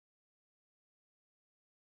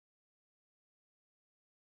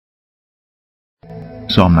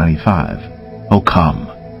Psalm 95. O come,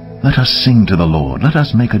 let us sing to the Lord. Let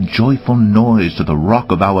us make a joyful noise to the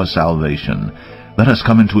rock of our salvation. Let us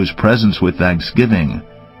come into his presence with thanksgiving.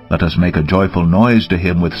 Let us make a joyful noise to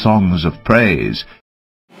him with songs of praise.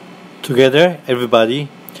 Together, everybody,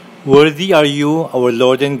 worthy are you, our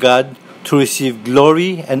Lord and God, to receive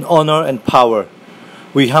glory and honor and power.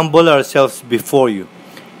 We humble ourselves before you.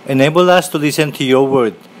 Enable us to listen to your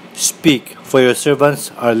word. Speak, for your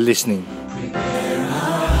servants are listening. Prepare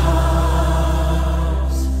our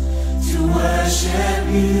hearts to worship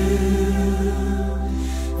you,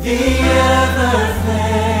 the ever-faithful,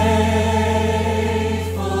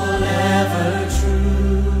 ever-true.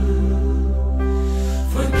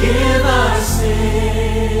 Forgive our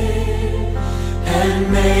sin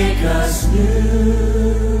and make us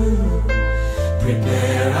new.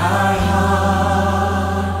 Prepare our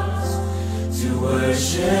hearts to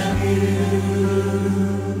worship you.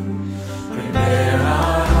 Prepare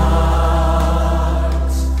our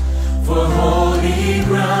hearts for holy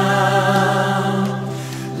ground.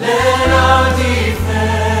 Let our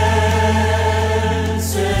defenses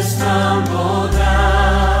tumble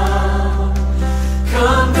down.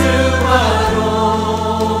 Come do what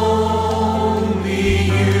only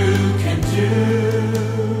you can do.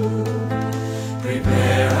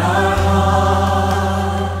 Prepare our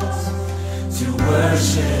hearts to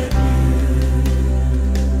worship you.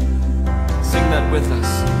 Sing that with us.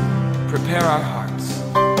 Prepare our hearts.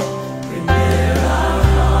 Prepare our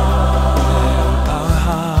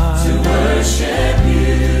hearts to worship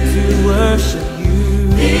you. To worship you.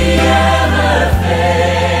 The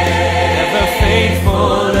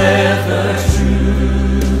ever-faithful, ever-true.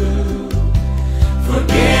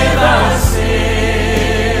 Forgive our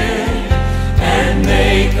sin and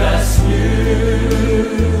make us new.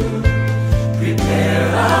 Prepare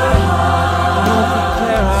our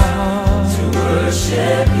hearts to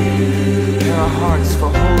worship you. Prepare our hearts for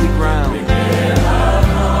holy ground. Prepare our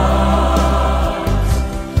hearts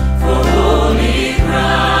for holy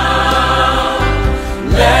ground.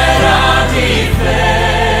 Let our defenses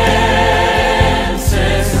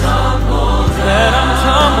tumble down. Let them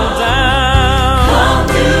tumble down. Come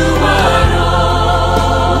do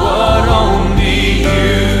what only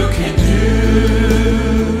you can do.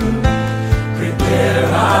 Prepare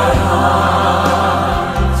our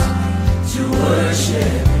hearts to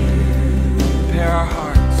worship you. Prepare our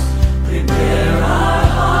hearts. Prepare our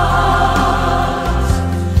hearts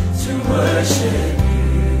to worship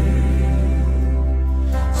you.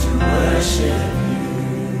 To worship you.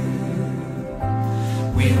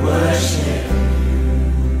 We worship you.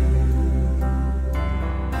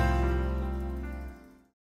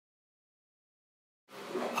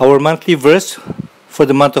 Our monthly verse for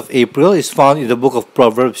the month of April is found in the book of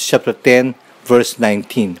Proverbs chapter 10, verse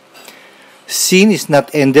 19. Sin is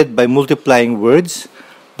not ended by multiplying words,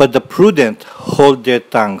 but the prudent hold their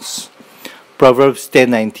tongues. Proverbs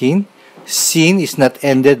 10:19. Sin is not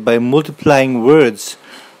ended by multiplying words,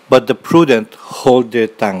 but the prudent hold their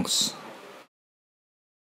tongues.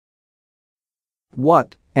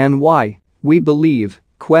 What, and why, we believe.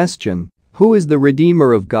 Question: who is the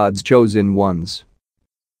Redeemer of God's chosen ones?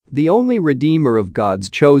 The only Redeemer of God's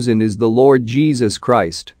chosen is the Lord Jesus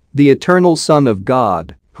Christ, the eternal Son of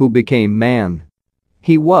God, who became man.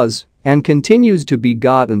 He was, and continues to be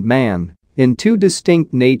God and man, in two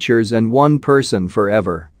distinct natures and one person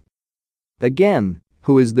forever. Again,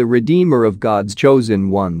 who is the Redeemer of God's chosen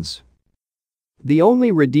ones? The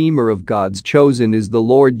only Redeemer of God's chosen is the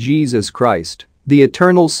Lord Jesus Christ, the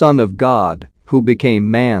eternal Son of God, who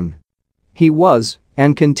became man. He was,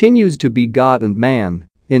 and continues to be God and man,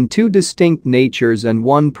 in two distinct natures and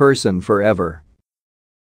one person forever.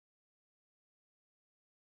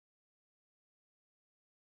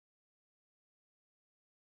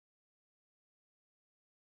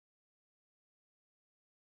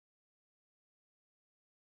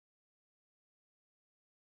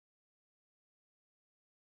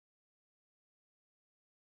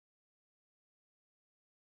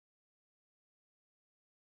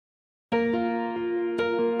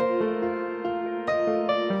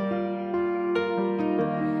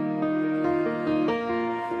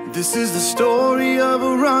 This is the story of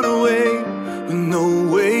a runaway with no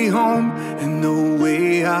way home and no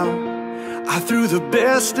way out. I threw the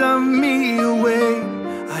best of me away.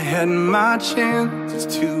 I had my chance, it's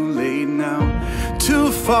too late now.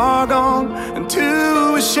 Too far gone and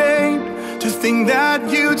too ashamed to think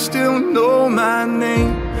that you'd still know my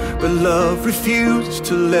name. But love refused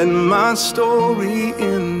to let my story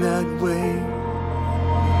end that way.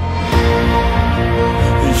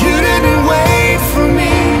 You didn't wait for me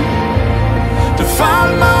to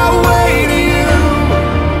find my way to you.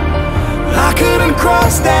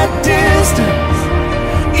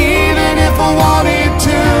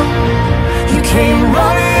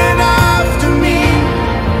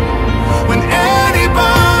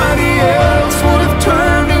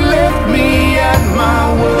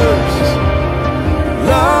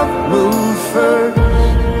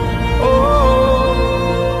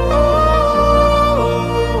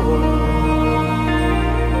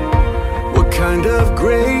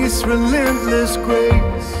 this relentless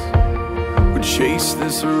grace would chase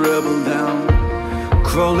this rebel down,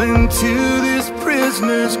 crawl into this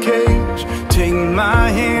prisoner's cage, take my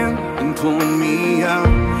hand and pull me out.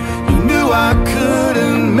 You knew I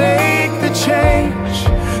couldn't make the change,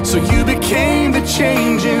 so you became the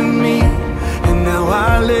change in me. And now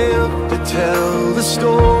I live to tell the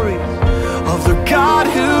story of the God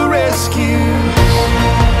who rescues.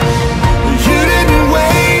 You didn't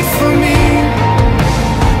wait for me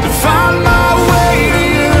to find my way to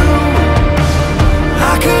you.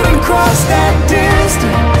 I couldn't cross that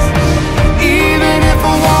distance, even if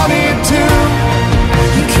I wanted to.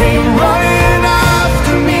 You came running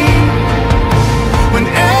after me when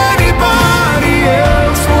anybody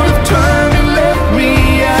else would have turned and left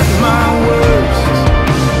me at my worst.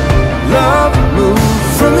 Love moved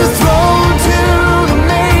from the throne to the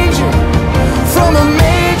manger, from the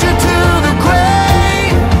manger to the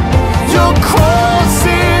grave. Your cross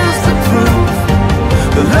is the proof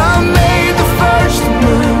that love made the first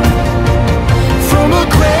move. From a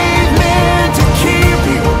grave meant to keep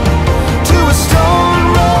you to a stone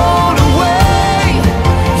rolled away.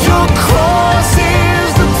 Your cross is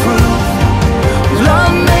the proof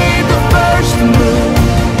love made the first move.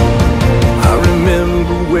 I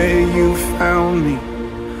remember where you found me.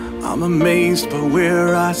 I'm amazed by where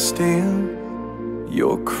I stand.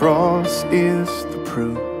 Your cross is the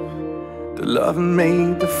proof that love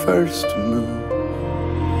made the first move.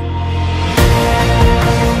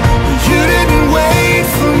 You didn't wait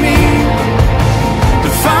for me to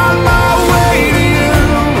find my way to you.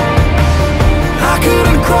 I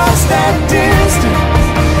couldn't cross that distance,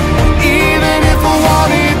 even if I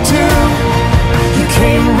wanted to. You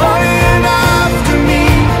came running after me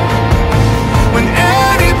when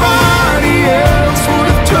anybody else would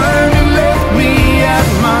have turned and left me at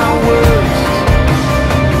my worst.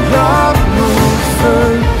 Love moved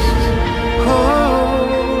first. Oh,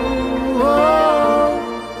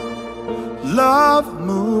 love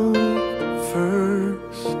moved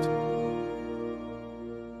first.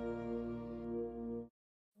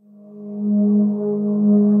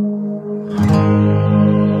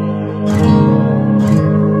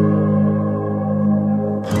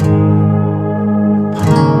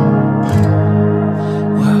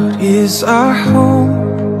 What is our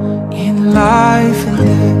home in life and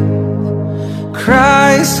death?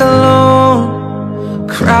 Christ alone,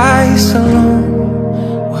 Christ alone.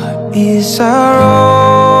 What is our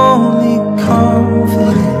only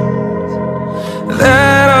confidence?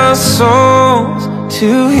 That our souls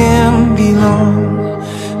to Him belong,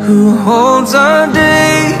 who holds our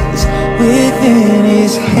days within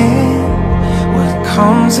His hand. What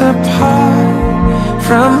comes apart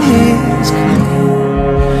from His command,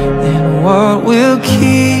 and what will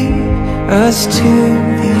keep us to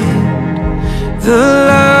the end? The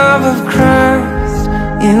love of Christ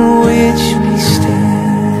in which we stand.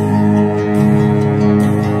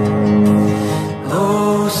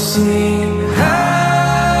 Oh, sing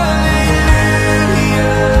hallelujah,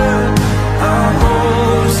 our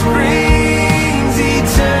hope springs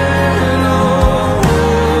eternal.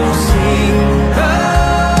 Oh, sing hallelujah,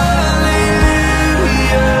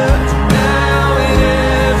 now and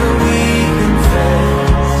ever we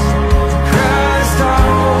confess Christ our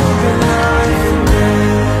hope and life and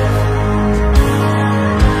death.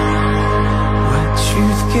 What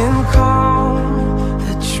truth can calm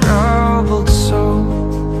the troubled soul?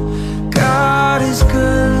 God is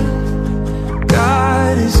good,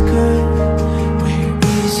 God is good. Where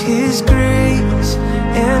is His grace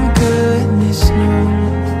and goodness known?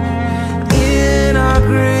 In our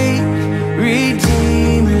great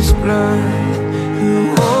Redeemer's blood, who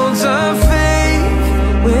holds our faith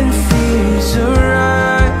when fears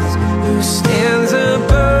arise, who stands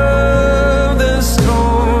above the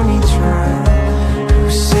stormy trial, who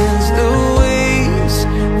sends the waves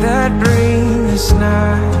that bring us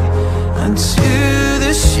nigh unto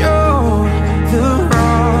the shore, the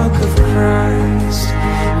rock of Christ.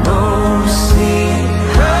 Oh, sing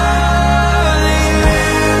hallelujah,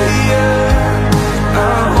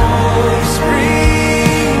 our hope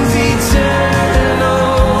springs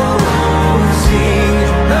eternal. Oh, sing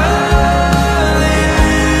hallelujah,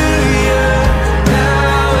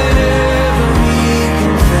 now and ever we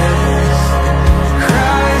confess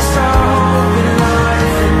Christ our hope and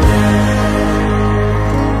life and death.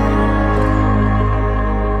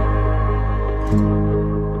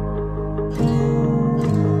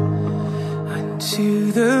 Unto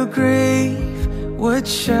the grave, what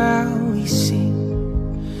shall we sing?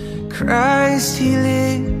 Christ He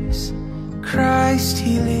lives, Christ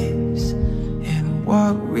He lives. And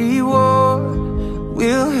what reward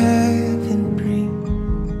will heaven bring?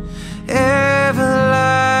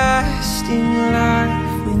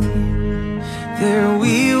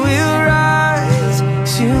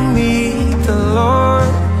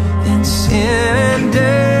 sin and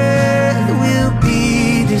death will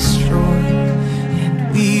be destroyed, and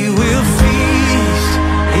we will feast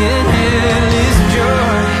in endless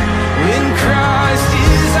joy when Christ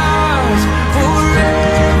is ours forevermore.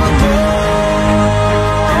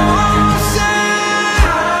 Sing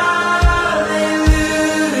hallelujah,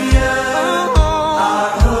 our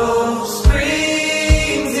hope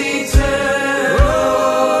springs eternal.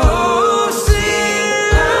 Sing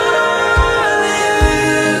hallelujah,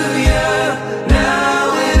 now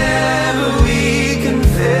and ever we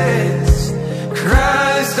confess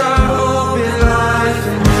Christ our hope in life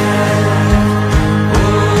and death.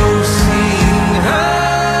 Oh, sing hallelujah,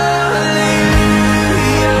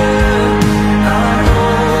 our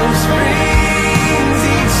hope springs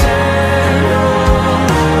eternal.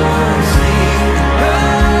 Sing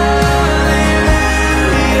hallelujah,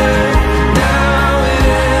 now and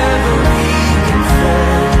ever we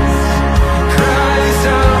confess Christ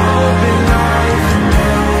our hope in life and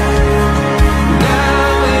death. Now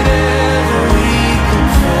and ever we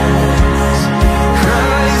confess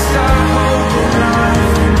Christ our hope in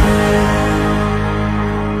life and death.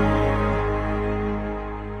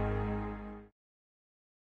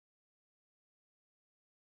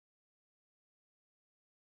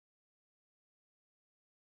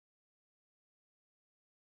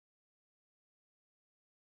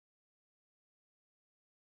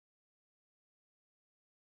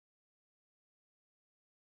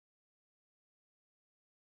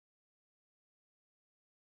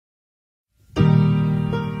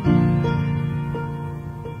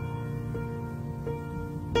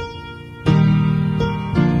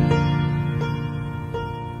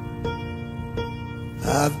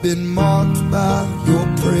 I've been marked by your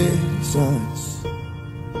presence.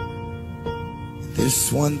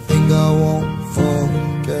 This one thing I won't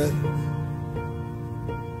forget.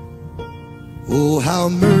 Oh, how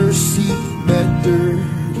mercy met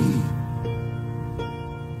dirty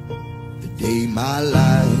the day my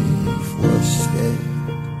life was dead.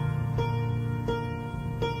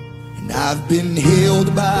 And I've been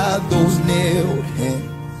held by those nailed hands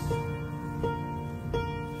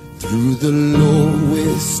through the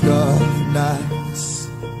lowest of nights.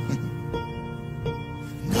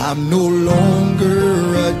 And I'm no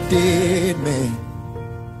longer a dead man.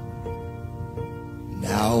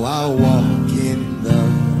 Now I walk in the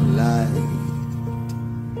light.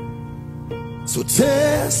 So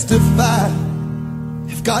testify,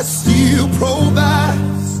 if God still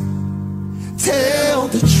provides. Tell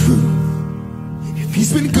the truth, if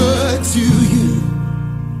He's been good to you.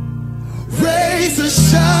 Raise a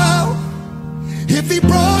shout if He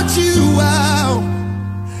brought you out.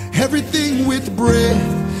 Everything with breath,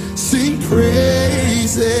 sing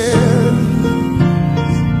praises.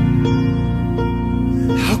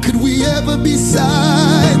 How could we ever be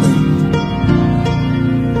silent?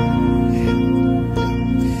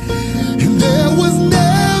 And there was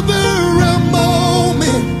never a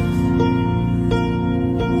moment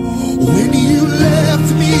when you left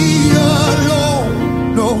me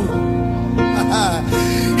alone. No.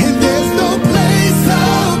 And there's no place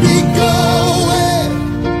I'll be going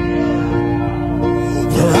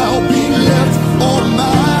where I'll be left on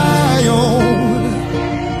my own.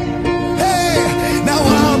 Hey, now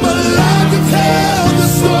I'm alive to tell the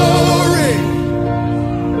story.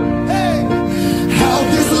 Hey, how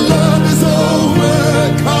this love is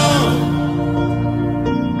overcome.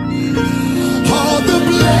 All the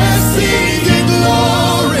blessings and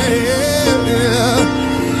glory,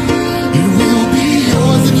 it will be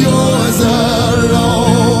yours and yours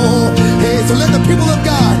alone. Hey, so let the people of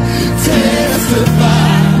God testify.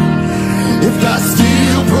 If God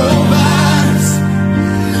still provides,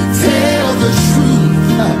 tell the truth.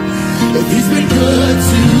 If He's been good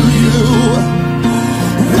to you,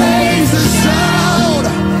 raise a shout.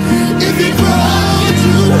 If He brought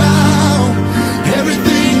you out,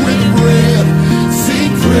 everything with breath,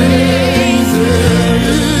 sing praises.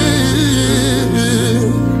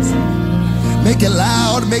 Make it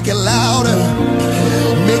loud, make it louder.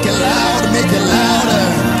 Make it loud, make it louder.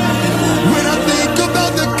 When I think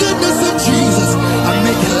about the goodness of Jesus, I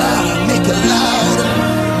make it loud, make it louder.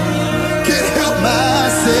 Can't help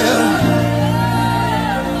myself.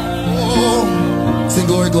 Oh, sing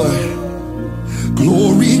glory, glory.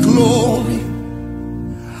 Glory, glory.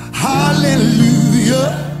 Hallelujah.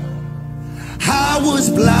 I was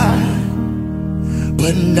blind,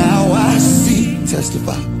 but now I see.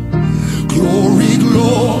 Testify. Glory,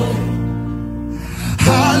 glory.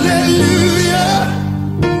 Hallelujah.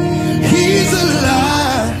 He's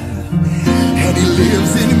alive and He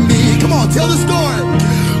lives in me. Come on, tell the story.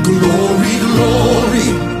 Glory, glory.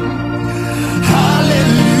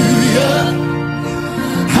 Hallelujah.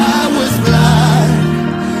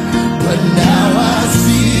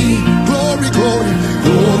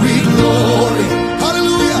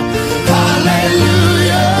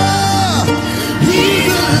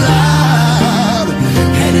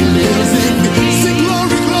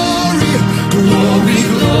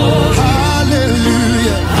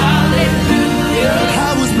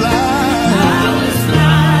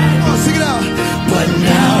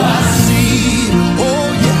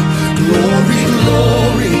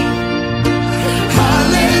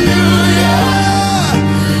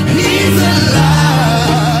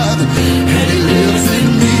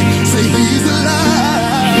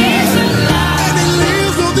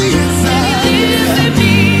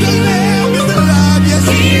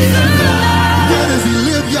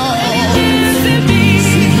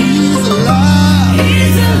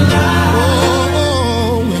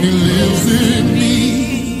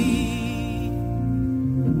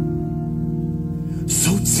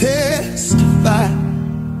 So testify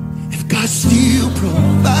if God still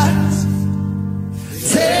provides.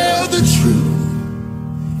 Tell the truth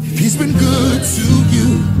if He's been good to you.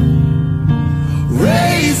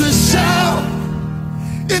 Raise a shout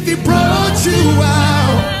if He brought you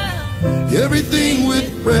out. Everything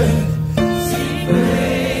with breath.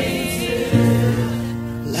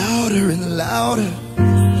 Louder and louder,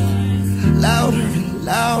 louder and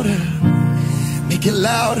louder. Make it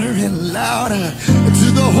louder and louder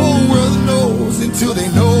until the whole world knows, until they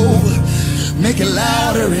know. Make it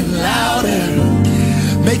louder and louder.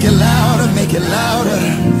 Make it louder, make it louder.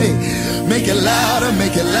 Hey, make it louder,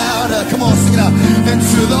 make it louder. Come on, sing it out.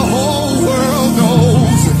 Until the whole world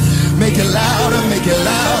knows. Make it louder, make it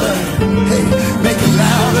louder. Hey, make it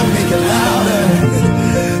louder, make it louder.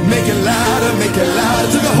 Make it louder, make it louder.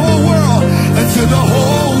 To the whole world, until the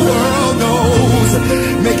whole world knows.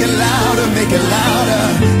 Make it louder, make it louder.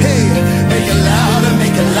 Hey, make it louder,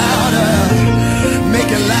 make it louder.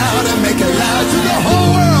 Make it louder, make it louder. To the whole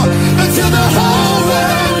world, until the whole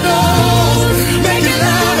world knows. Make it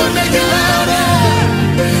louder, make it louder.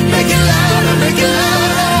 Make it louder, make it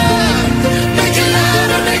louder. Make it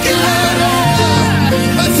louder, make it louder.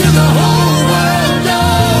 Until the whole world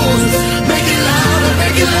knows. Make it louder,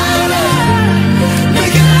 make it louder.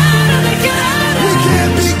 Make it louder, make it louder. We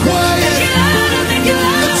can't be quiet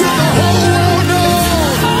until the whole world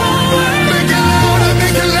knows. Make it louder,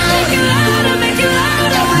 make it louder.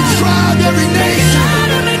 Every tribe, every nation,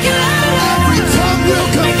 every tongue will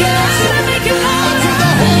confess until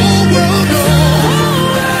the whole world knows.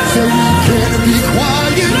 So we can't be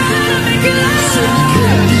quiet. So we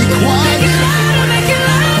can't be quiet.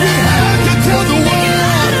 We have to tell the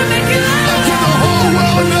world until the whole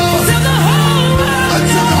world knows.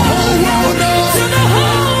 Until the whole world knows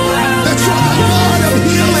that you're the God of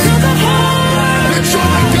healing, that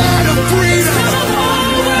you're the God of freedom,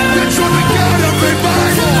 that you're the God of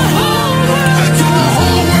revival. Until the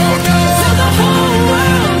whole world knows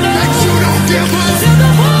that you don't give up,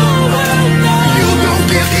 you don't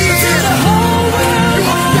give in.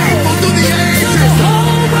 You're faithful to the ages.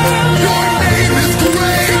 Your name is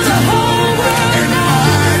great and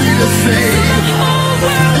mighty to save.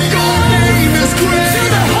 Your name is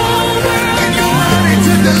great and you're mighty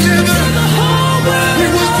to deliver. We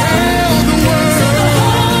will tell the world.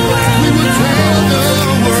 We will tell the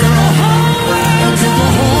world until the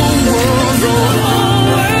whole world knows.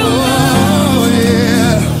 Oh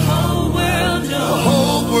yeah, the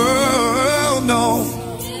whole world knows.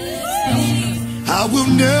 I will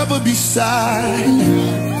never be silent.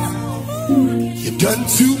 You've done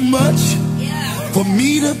too much for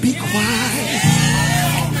me to be quiet.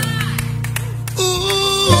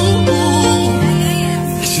 Ooh,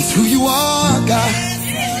 it's just who you are, God,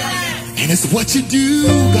 and it's what you do,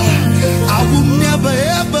 God. I will never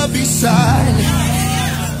ever be silent.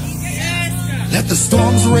 Let the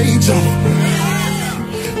storms rage on,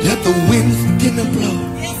 let the winds begin to blow.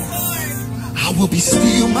 I will be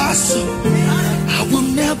still my soul. I will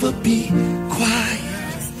never be quiet.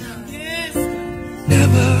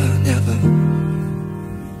 Never, never.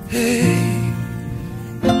 Hey,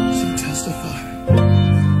 so testify.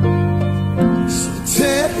 So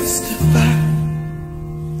testify.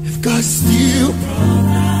 If God still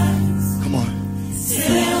provides, come on.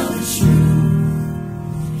 Tell the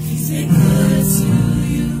truth. He's been good to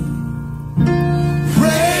you.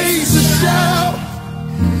 Raise a shout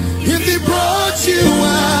if He brought you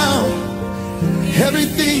out.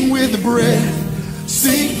 Everything with breath,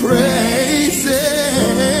 sing praises.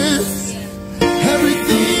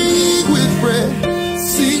 Everything with breath,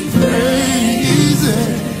 sing praises.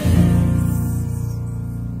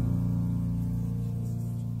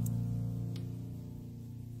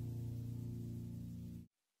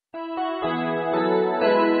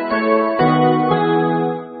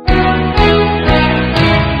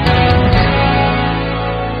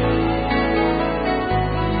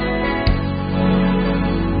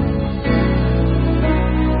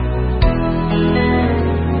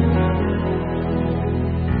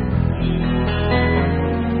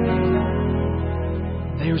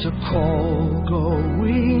 There's a call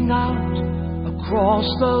going out across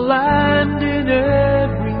the land in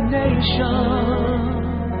every nation.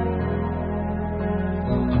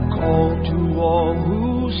 A call to all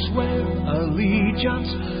who swear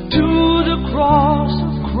allegiance to the cross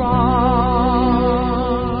of Christ.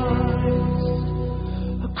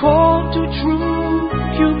 A call to true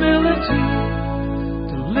humility,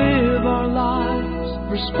 to live our lives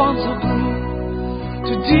responsibly,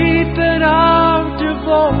 to deepen our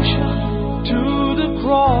devotion to the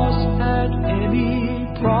cross at any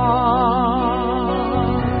price.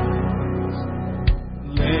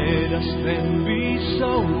 steadfast, then be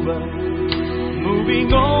sober,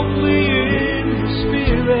 moving only in the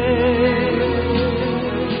Spirit.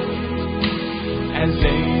 As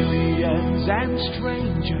aliens and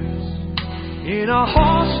strangers in a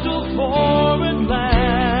hostile foreign land,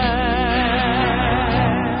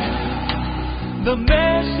 the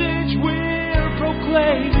message we're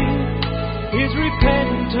proclaiming is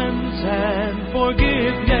repentance and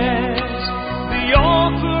forgiveness, the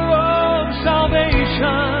author of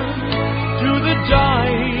salvation to the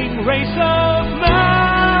dying race of man.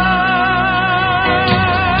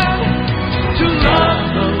 To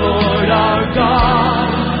love the Lord our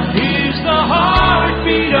God is the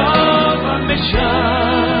heartbeat of our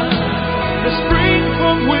mission, the spring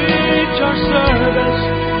from which our service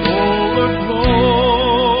overflows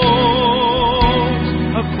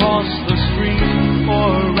across the street or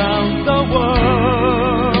around the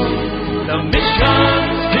world. The mission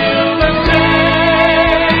still the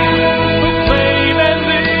same, proclaim and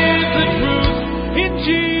live the truth in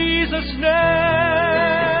Jesus' name.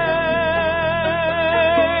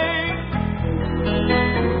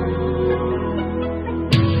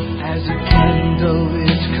 As a candle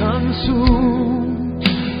is consumed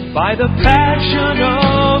by the passion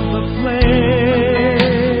of the flame,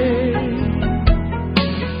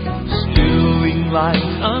 spewing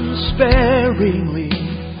light unsparingly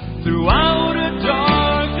throughout a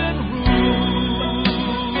darkened room.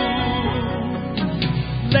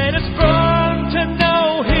 Let us burn to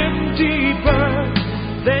know Him deeper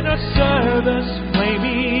than a service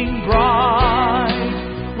flaming bright.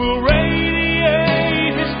 We'll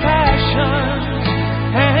radiate His passions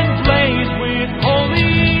and blaze with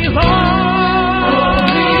holy light.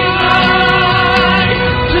 Holy light.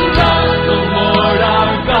 To love the Lord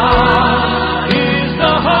our God is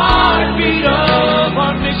the heartbeat of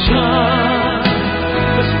our mission,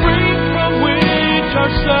 the spring from which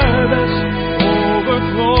our service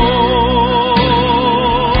overflows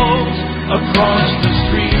across the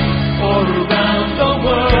street or around the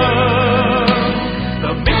world.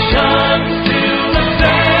 The mission still the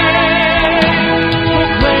same,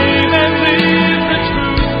 proclaim and live the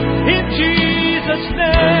truth in Jesus'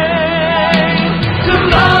 name. To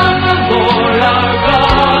love the Lord our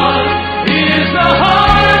God is the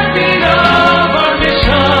heartbeat of our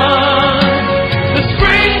mission, the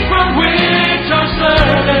spring from which our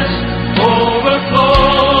service overflows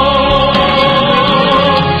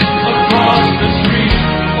across the street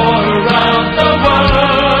or around the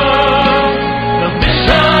world. The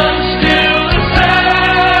mission still the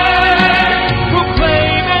same,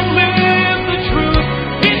 proclaim and live the truth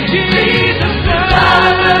in Jesus' name.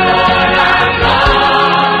 The Lord our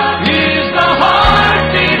God is the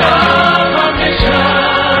heartbeat of our mission,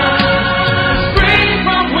 the spring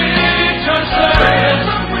from which our service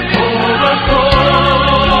overflows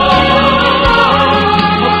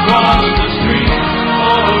across the street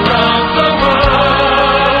or around the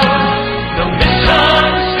world. The mission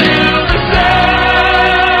still the same,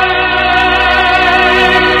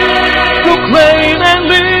 proclaim and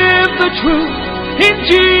live the truth in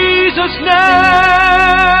Jesus' name.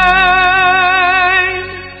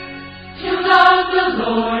 To love the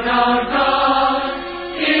Lord our God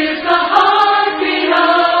is the heartbeat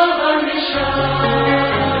of our mission.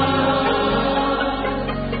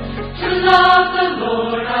 To love the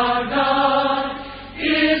Lord our God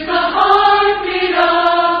is the heartbeat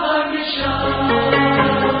of our mission.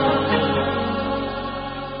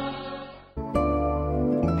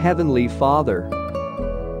 Heavenly Father,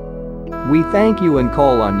 we thank you and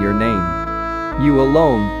call on your name. You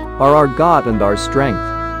alone are our God and our strength.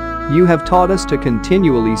 You have taught us to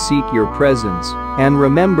continually seek your presence and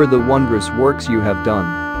remember the wondrous works you have done.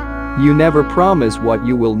 You never promise what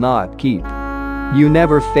you will not keep. You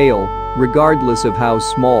never fail, regardless of how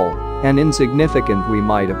small and insignificant we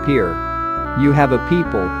might appear. You have a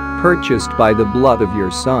people purchased by the blood of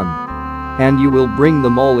your Son, and you will bring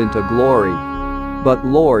them all into glory. But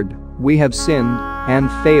Lord, we have sinned and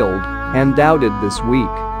failed and doubted this week.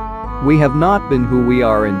 We have not been who we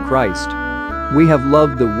are in Christ. We have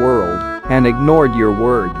loved the world and ignored your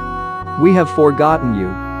word. We have forgotten you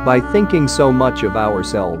by thinking so much of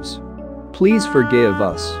ourselves. Please forgive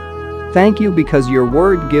us. Thank you because your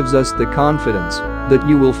word gives us the confidence that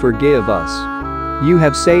you will forgive us. You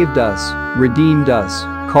have saved us, redeemed us,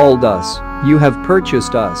 called us. You have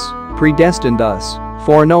purchased us, predestined us,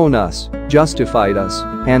 foreknown us, justified us,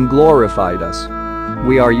 and glorified us.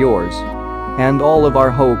 We are yours, and all of our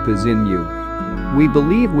hope is in you. We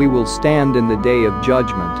believe we will stand in the day of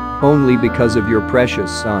judgment only because of your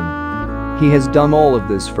precious Son. He has done all of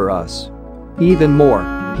this for us. Even more,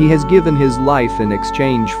 he has given his life in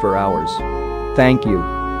exchange for ours. Thank you.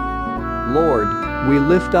 Lord, we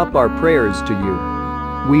lift up our prayers to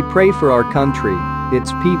you. We pray for our country,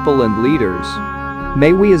 its people and leaders.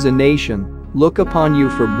 May we as a nation look upon you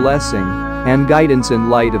for blessing and guidance in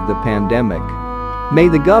light of the pandemic. May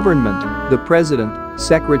the government, the president,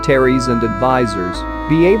 secretaries and advisors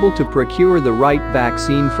be able to procure the right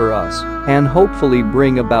vaccine for us and hopefully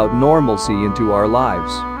bring about normalcy into our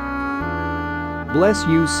lives. Bless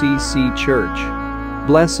UCCC Church.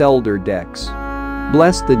 Bless Elder Dex.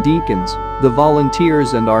 Bless the deacons, the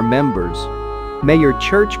volunteers and our members. May your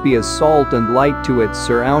church be a salt and light to its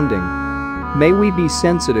surrounding. May we be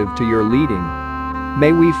sensitive to your leading.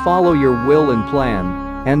 May we follow your will and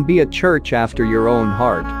plan and be a church after your own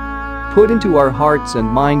heart. Put into our hearts and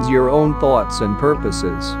minds your own thoughts and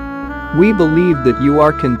purposes. We believe that you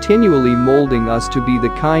are continually molding us to be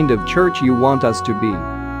the kind of church you want us to be.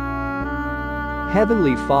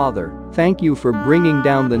 Heavenly Father, thank you for bringing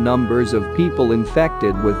down the numbers of people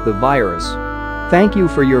infected with the virus. Thank you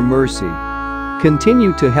for your mercy.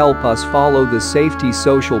 Continue to help us follow the safety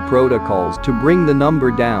social protocols to bring the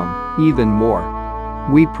number down even more.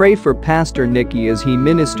 We pray for Pastor Nicky as he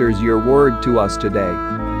ministers your word to us today.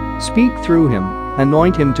 Speak through him,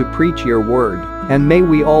 anoint him to preach your word, and may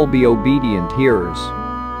we all be obedient hearers.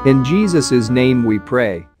 In Jesus' name we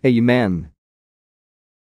pray, Amen.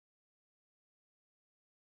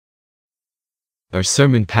 Our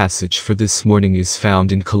sermon passage for this morning is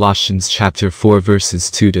found in Colossians chapter 4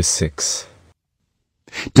 verses 2 to 6.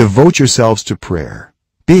 Devote yourselves to prayer,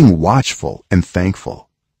 being watchful and thankful.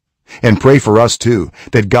 And pray for us too,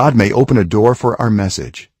 that God may open a door for our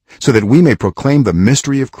message, so that we may proclaim the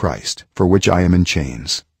mystery of Christ, for which I am in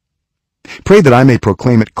chains. Pray that I may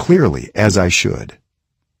proclaim it clearly as I should.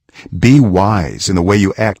 Be wise in the way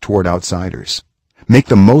you act toward outsiders. Make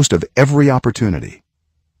the most of every opportunity.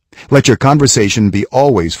 Let your conversation be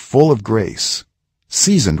always full of grace,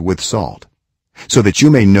 seasoned with salt, so that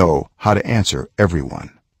you may know how to answer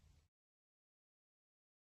everyone.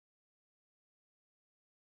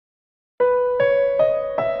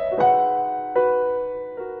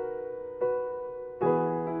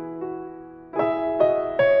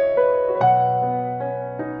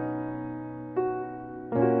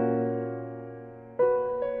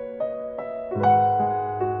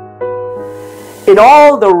 In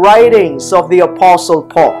all the writings of the Apostle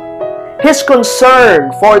Paul, his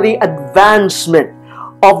concern for the advancement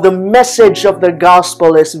of the message of the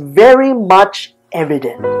gospel is very much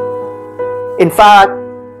evident. In fact,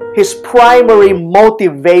 his primary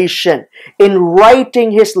motivation in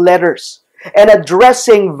writing his letters and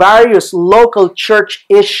addressing various local church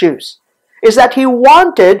issues is that he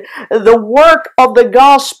wanted the work of the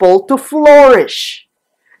gospel to flourish.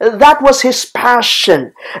 That was his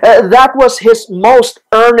passion. That was his most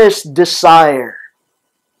earnest desire.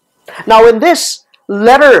 Now, in this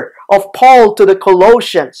letter of Paul to the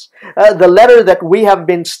Colossians, the letter that we have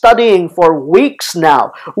been studying for weeks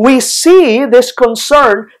now, we see this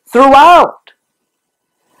concern throughout.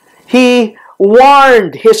 He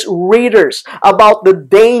warned his readers about the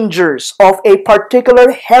dangers of a particular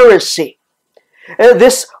heresy.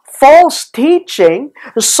 This false teaching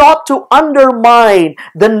sought to undermine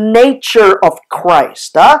the nature of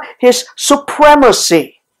Christ, his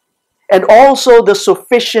supremacy, and also the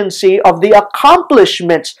sufficiency of the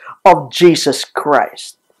accomplishments of Jesus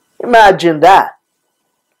Christ. Imagine that.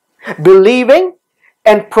 Believing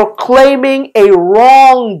and proclaiming a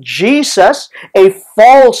wrong Jesus, a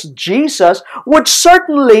false Jesus, would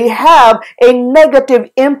certainly have a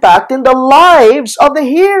negative impact in the lives of the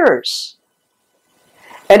hearers.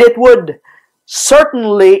 And it would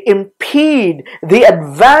certainly impede the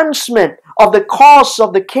advancement of the cause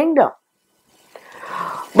of the kingdom.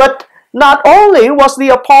 But not only was the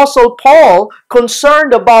Apostle Paul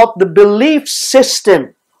concerned about the belief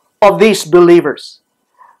system of these believers,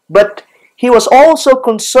 but he was also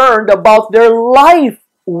concerned about their life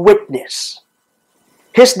witness.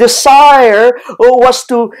 His desire was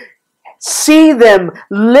to see them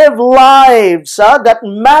live lives that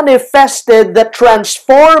manifested the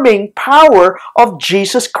transforming power of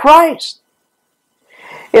Jesus Christ.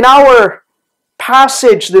 In our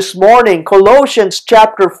passage this morning, Colossians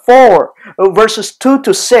chapter 4, verses 2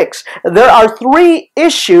 to 6, there are three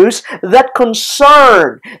issues that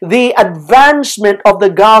concern the advancement of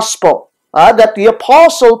the gospel that the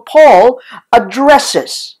Apostle Paul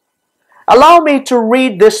addresses. Allow me to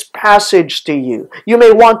read this passage to you. You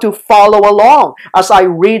may want to follow along as I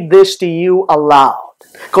read this to you aloud.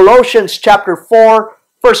 Colossians chapter 4,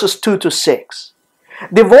 verses 2 to 6.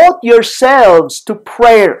 Devote yourselves to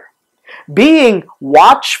prayer, being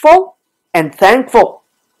watchful and thankful.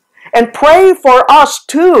 And pray for us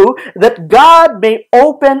too that God may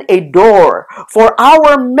open a door for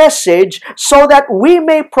our message so that we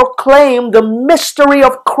may proclaim the mystery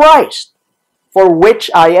of Christ, for which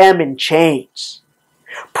I am in chains.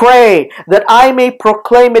 Pray that I may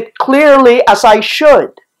proclaim it clearly as I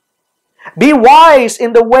should. Be wise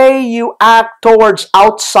in the way you act towards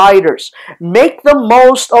outsiders. Make the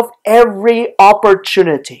most of every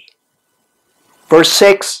opportunity. Verse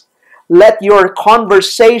 6, let your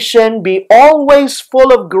conversation be always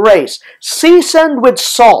full of grace, seasoned with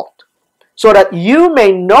salt, so that you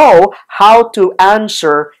may know how to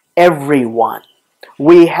answer everyone.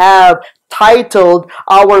 We have titled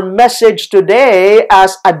our message today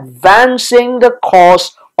as Advancing the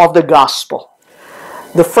Cause of the Gospel.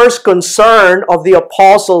 The first concern of the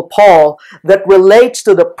Apostle Paul that relates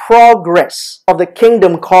to the progress of the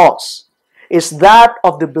kingdom cause is that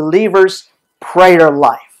of the believer's prayer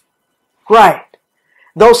life. Right.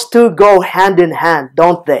 Those two go hand in hand,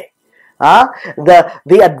 don't they?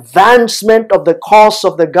 The advancement of the cause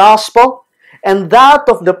of the gospel and that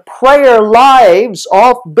of the prayer lives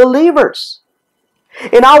of believers.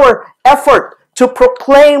 In our effort to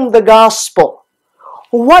proclaim the gospel,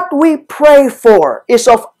 what we pray for is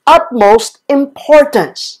of utmost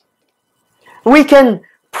importance. We can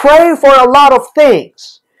pray for a lot of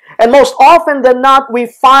things, and most often than not, we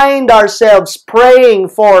find ourselves praying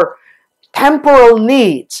for temporal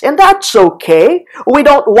needs, and that's okay. We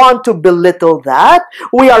don't want to belittle that.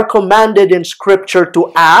 We are commanded in Scripture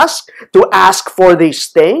to ask for these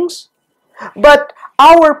things. But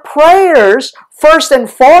our prayers, first and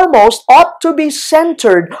foremost, ought to be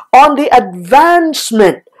centered on the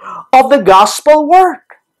advancement of the gospel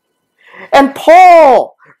work. And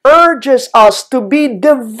Paul urges us to be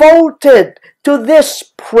devoted to this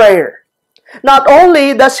prayer. Not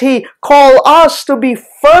only does he call us to be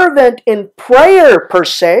fervent in prayer per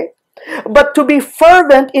se, but to be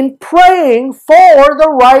fervent in praying for the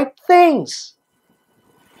right things.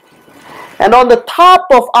 And on the top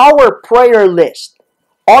of our prayer list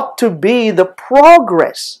ought to be the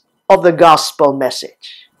progress of the gospel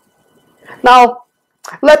message. Now,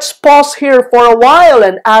 let's pause here for a while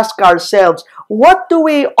and ask ourselves, what do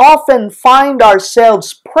we often find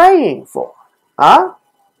ourselves praying for?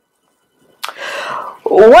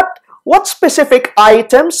 What specific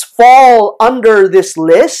items fall under this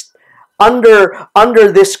list, under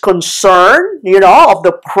this concern, of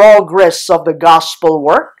the progress of the gospel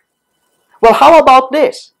work? Well, how about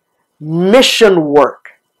this? Mission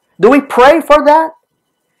work. Do we pray for that?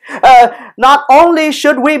 Not only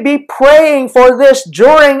should we be praying for this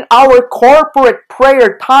during our corporate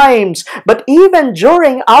prayer times, but even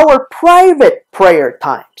during our private prayer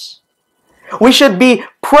times. We should be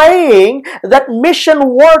praying that mission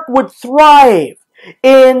work would thrive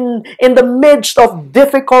in the midst of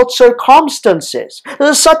difficult circumstances,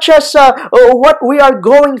 such as what we are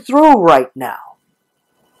going through right now.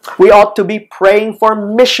 We ought to be praying for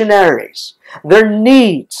missionaries, their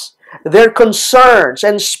needs, their concerns,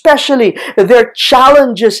 and especially their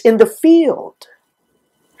challenges in the field.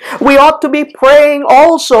 We ought to be praying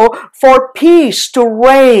also for peace to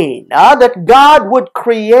reign, that God would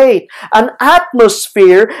create an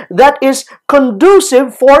atmosphere that is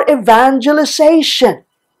conducive for evangelization.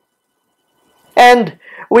 And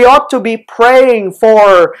we ought to be praying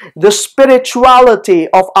for the spirituality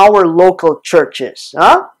of our local churches.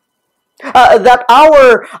 That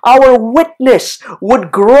our witness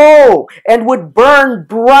would grow and would burn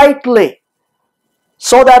brightly,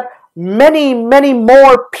 so that many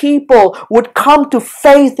more people would come to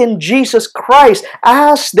faith in Jesus Christ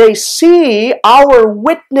as they see our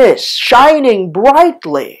witness shining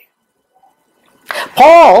brightly.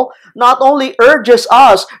 Paul not only urges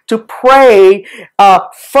us to pray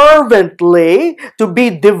fervently, to be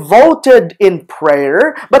devoted in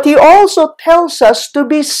prayer, but he also tells us to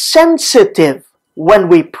be sensitive when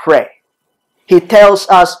we pray. He tells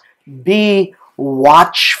us, be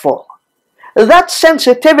watchful. That's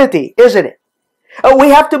sensitivity, isn't it? We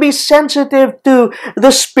have to be sensitive to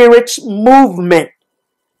the Spirit's movement,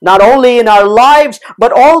 not only in our lives,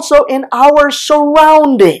 but also in our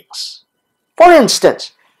surroundings. For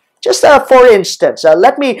instance,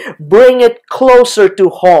 let me bring it closer to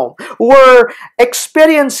home. We're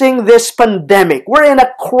experiencing this pandemic. We're in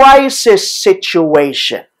a crisis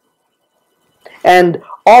situation. And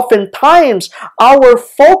oftentimes, our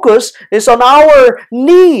focus is on our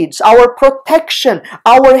needs, our protection,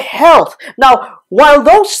 our health. Now, while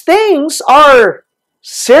those things are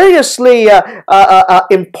seriously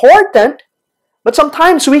important, but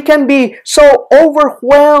sometimes we can be so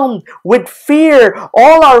overwhelmed with fear.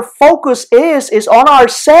 All our focus is on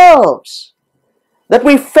ourselves. that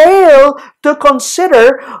we fail to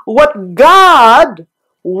consider what God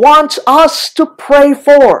wants us to pray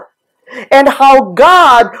for and how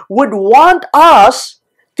God would want us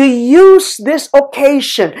to use this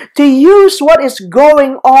occasion, to use what is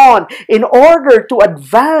going on in order to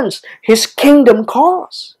advance His kingdom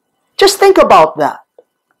cause. Just think about that.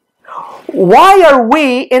 Why are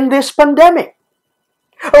we in this pandemic?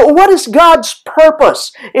 What is God's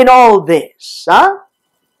purpose in all this?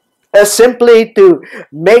 Simply to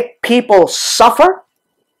make people suffer?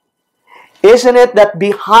 Isn't it that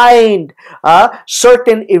behind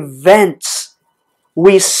certain events,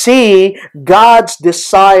 we see God's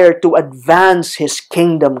desire to advance His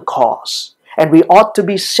kingdom cause? And we ought to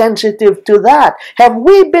be sensitive to that. Have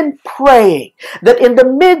we been praying that in the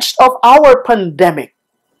midst of our pandemic,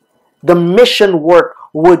 the mission work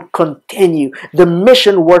would continue, the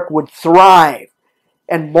mission work would thrive,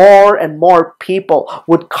 and more people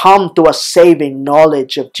would come to a saving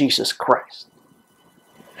knowledge of Jesus Christ?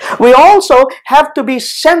 We also have to be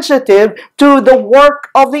sensitive to the work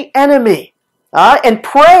of the enemy and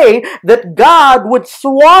pray that God would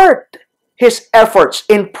thwart his efforts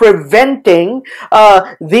in preventing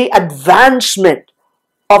the advancement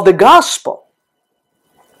of the gospel.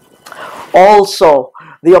 Also,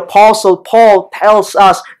 the Apostle Paul tells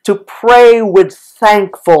us to pray with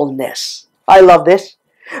thankfulness. I love this.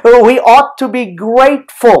 We ought to be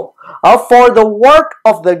grateful for the work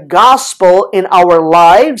of the gospel in our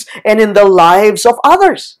lives and in the lives of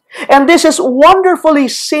others. And this is wonderfully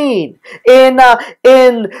seen in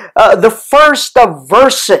the first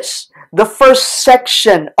verses, the first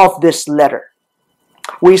section of this letter.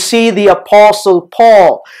 We see the Apostle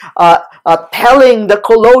Paul telling the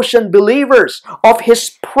Colossian believers of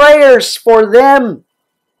his prayers for them.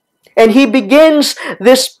 And he begins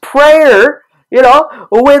this prayer,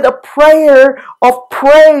 with a prayer of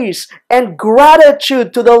praise and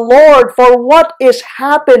gratitude to the Lord for what is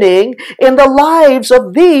happening in the lives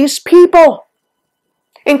of these people.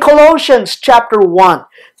 In Colossians chapter 1,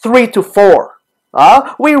 3-4,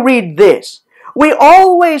 we read this: "We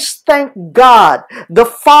always thank God, the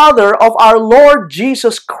Father of our Lord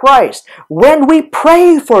Jesus Christ, when we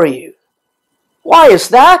pray for you." Why is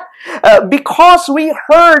that? Because we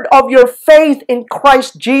heard of your faith in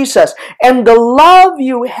Christ Jesus and the love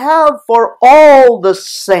you have for all the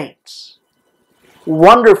saints.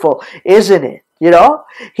 Wonderful, isn't it?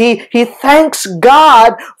 He thanks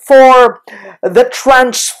God for the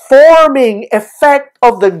transforming effect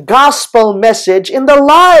of the gospel message in the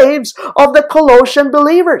lives of the Colossian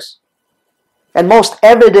believers. And most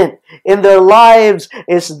evident in their lives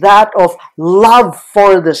is that of love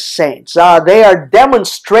for the saints. They are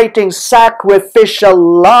demonstrating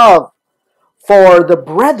sacrificial love for the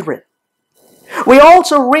brethren. We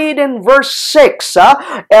also read in verse 6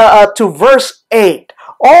 to verse 8,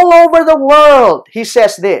 all over the world, he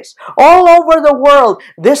says this, all over the world,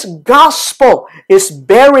 this gospel is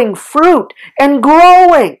bearing fruit and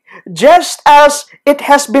growing, just as it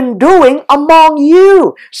has been doing among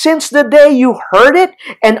you since the day you heard it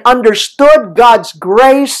and understood God's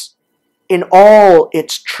grace in all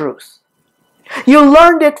its truth. You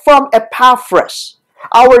learned it from Epaphras,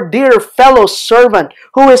 our dear fellow servant,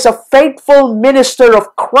 who is a faithful minister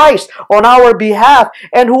of Christ on our behalf,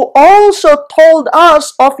 and who also told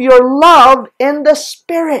us of your love in the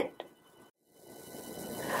Spirit.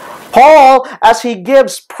 Paul, as he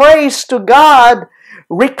gives praise to God,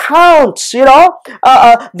 recounts,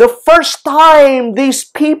 the first time these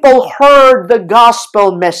people heard the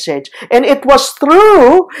gospel message. And it was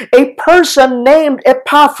through a person named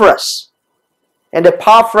Epaphras. And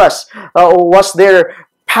Epaphras was their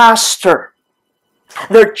pastor,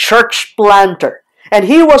 their church planter. And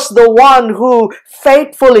he was the one who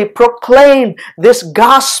faithfully proclaimed this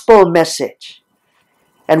gospel message.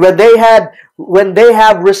 And when they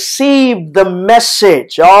have received the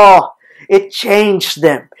message, it changed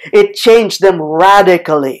them. It changed them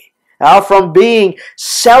radically. From being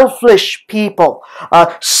selfish people,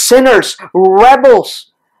 sinners,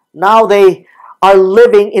 rebels, now they are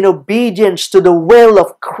living in obedience to the will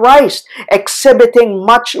of Christ, exhibiting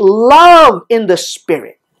much love in the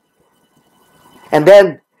Spirit. And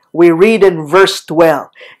then we read in verse 12,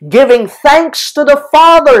 giving thanks to the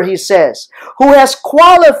Father, he says, who has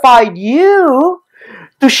qualified you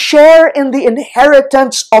to share in the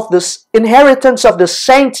inheritance of the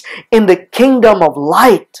saints in the kingdom of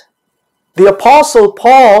light. The Apostle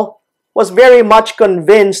Paul was very much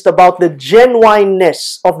convinced about the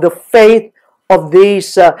genuineness of the faith of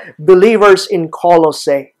these believers in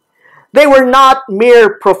Colossae. They were not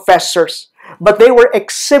mere professors, but they were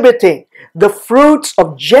exhibiting the fruits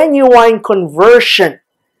of genuine conversion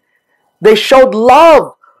They showed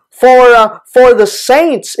love for the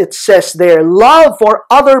saints, it says there, love for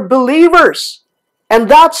other believers. And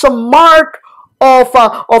that's a mark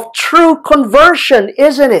of true conversion,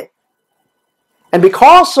 isn't it? And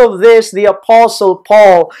because of this, the Apostle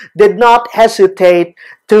Paul did not hesitate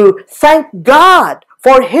to thank God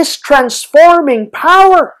for His transforming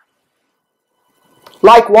power.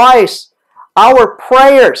 Likewise, our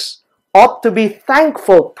prayers ought to be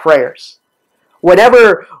thankful prayers.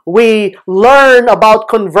 Whenever we learn about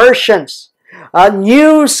conversions,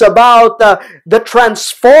 news about the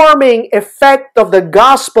transforming effect of the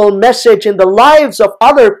gospel message in the lives of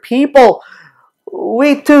other people,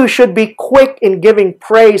 we too should be quick in giving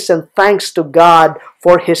praise and thanks to God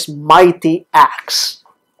for His mighty acts.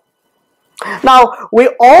 Now, we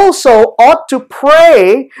also ought to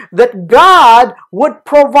pray that God would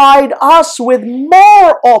provide us with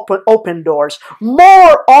more open doors,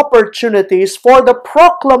 more opportunities for the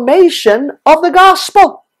proclamation of the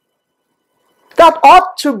gospel. That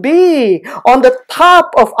ought to be on the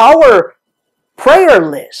top of our prayer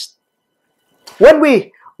list. When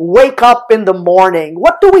we wake up in the morning,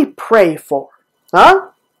 what do we pray for?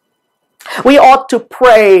 We ought to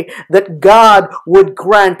pray that God would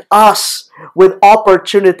grant us with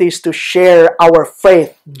opportunities to share our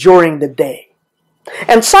faith during the day.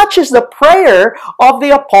 And such is the prayer of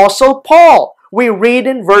the Apostle Paul. We read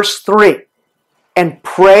in verse 3, "And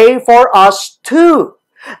pray for us too,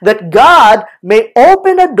 that God may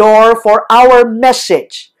open a door for our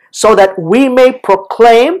message, so that we may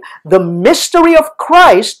proclaim the mystery of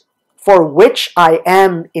Christ, for which I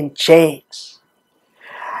am in chains."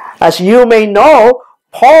 As you may know,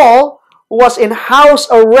 Paul was in house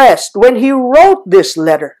arrest when he wrote this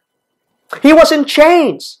letter. He was in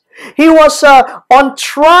chains. He was on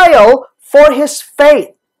trial for his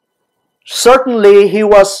faith. Certainly, he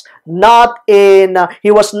was not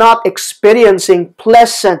experiencing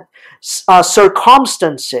pleasant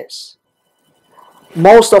circumstances.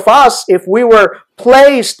 Most of us, if we were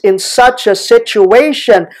placed in such a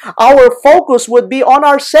situation, our focus would be on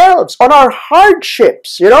ourselves, on our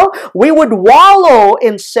hardships. We would wallow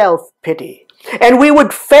in self-pity, and we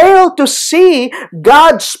would fail to see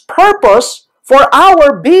God's purpose for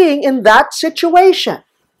our being in that situation.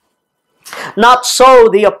 Not so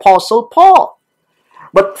the Apostle Paul.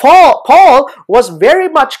 But Paul was very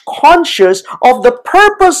much conscious of the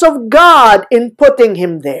purpose of God in putting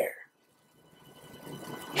him there.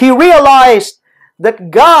 He realized that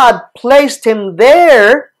God placed him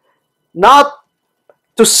there not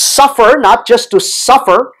to suffer, not just to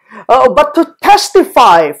suffer, but to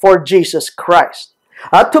testify for Jesus Christ,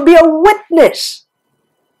 to be a witness,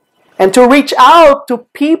 and to reach out to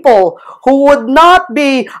people who would not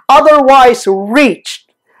be otherwise reached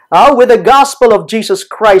with the gospel of Jesus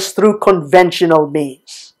Christ through conventional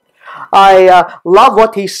means. I love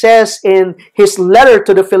what he says in his letter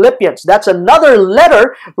to the Philippians. That's another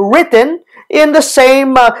letter written in the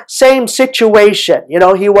same situation.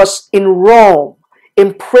 He was in Rome,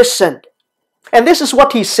 imprisoned. And this is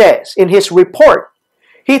what he says in his report.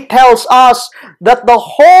 He tells us that the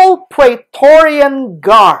whole Praetorian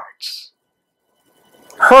Guards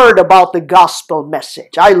heard about the gospel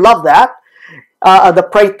message. I love that. The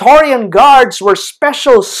Praetorian Guards were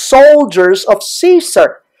special soldiers of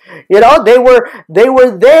Caesar. They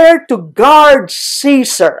were there to guard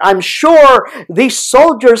Caesar. I'm sure these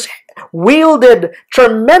soldiers wielded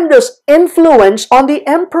tremendous influence on the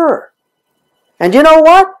emperor. And you know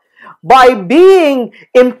what? By being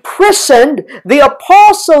imprisoned, the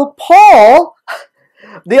Apostle Paul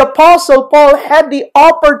had the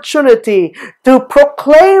opportunity to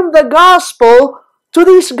proclaim the gospel to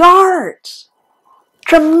these guards.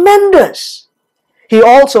 Tremendous. He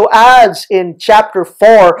also adds in chapter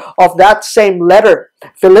 4 of that same letter,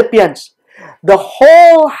 Philippians, "The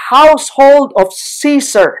whole household of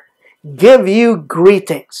Caesar give you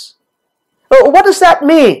greetings." What does that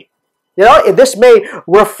mean? This may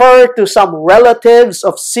refer to some relatives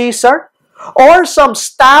of Caesar or some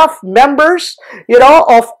staff members,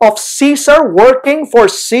 of Caesar working for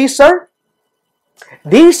Caesar.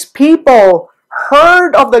 These people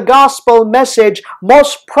heard of the gospel message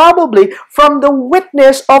most probably from the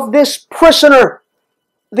witness of this prisoner,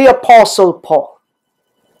 the Apostle Paul.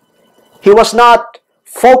 He was not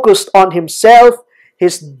focused on himself,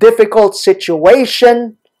 his difficult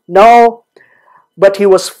situation, no, but he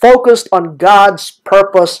was focused on God's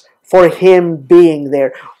purpose for him being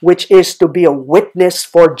there, which is to be a witness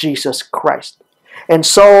for Jesus Christ. And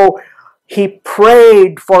so he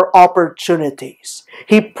prayed for opportunities.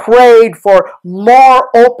 He prayed for more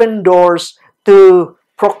open doors to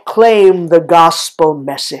proclaim the gospel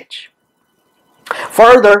message.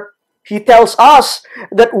 Further, he tells us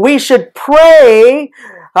that we should pray,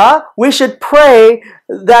 that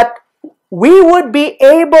we would be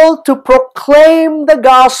able to proclaim the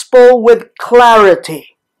gospel with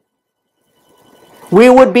clarity. We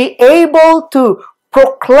would be able to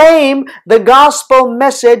proclaim the gospel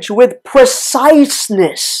message with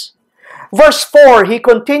preciseness. Verse 4, he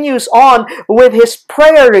continues on with his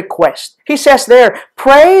prayer request. He says there,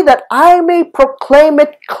 pray that I may proclaim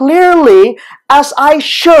it clearly as I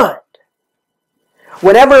should.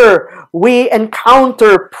 Whenever we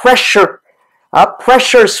encounter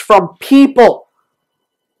pressures from people,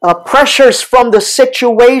 pressures from the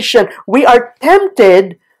situation, we are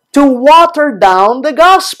tempted to water down the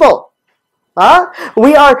gospel.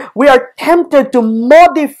 We are tempted to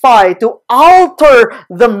modify, to alter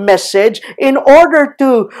the message in order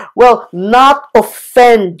to, not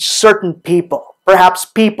offend certain people, perhaps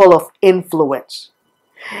people of influence.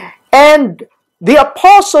 And the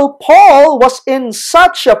Apostle Paul was in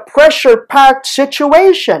such a pressure-packed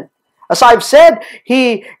situation. As I've said,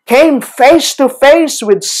 he came face to face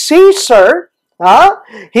with Caesar.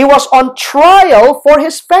 He was on trial for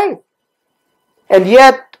his faith. And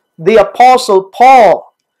yet, the Apostle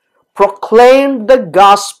Paul proclaimed the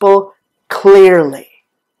gospel clearly.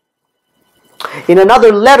 In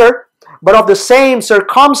another letter, but of the same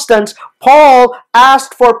circumstance, Paul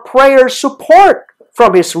asked for prayer support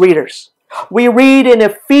from his readers. We read in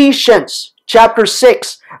Ephesians chapter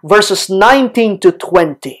 6, verses 19 to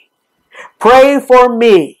 20. Pray for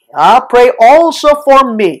me, pray also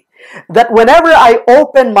for me, that whenever I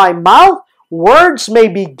open my mouth, words may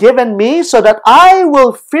be given me so that I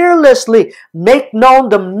will fearlessly make known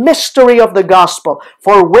the mystery of the gospel,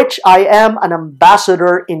 for which I am an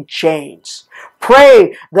ambassador in chains.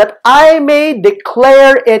 Pray that I may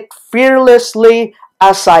declare it fearlessly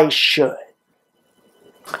as I should.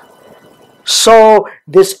 So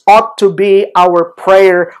this ought to be our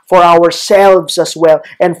prayer for ourselves as well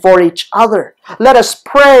and for each other. Let us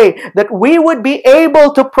pray that we would be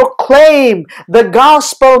able to proclaim the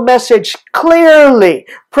gospel message clearly,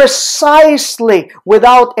 precisely,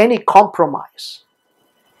 without any compromise.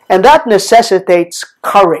 And that necessitates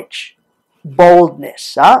courage,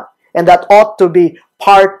 boldness, and that ought to be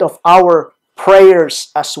part of our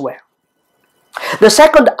prayers as well. The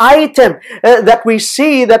second item that we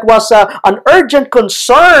see that was an urgent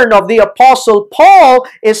concern of the Apostle Paul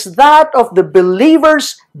is that of the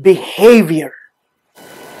believer's behavior.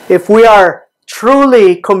 If we are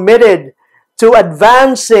truly committed to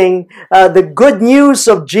advancing the good news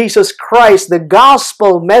of Jesus Christ, the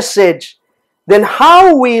gospel message, then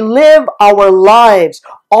how we live our lives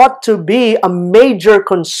ought to be a major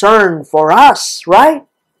concern for us, right?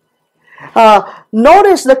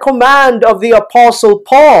 Notice the command of the Apostle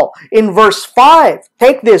Paul in verse 5.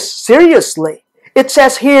 Take this seriously. It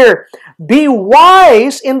says here, be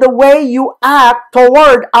wise in the way you act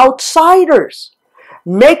toward outsiders.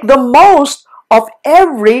 Make the most of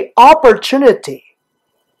every opportunity.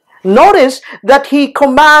 Notice that he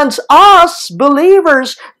commands us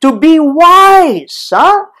believers to be wise.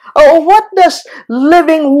 What does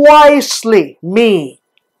living wisely mean?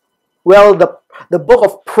 Well, the book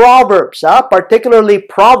of Proverbs, particularly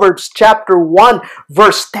Proverbs chapter 1,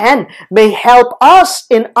 verse 10, may help us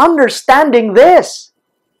in understanding this.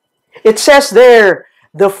 It says there,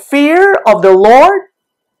 the fear of the Lord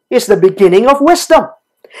is the beginning of wisdom,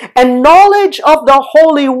 and knowledge of the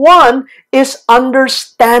Holy One is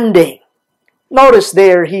understanding. Notice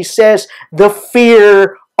there, he says, the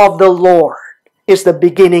fear of the Lord is the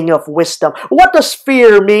beginning of wisdom. What does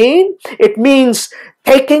fear mean? It means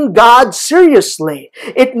taking God seriously.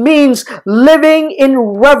 It means living in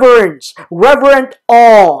reverence, reverent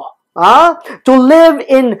awe, to live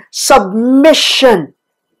in submission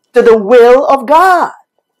to the will of God.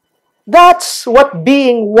 That's what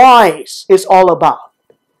being wise is all about.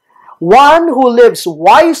 One who lives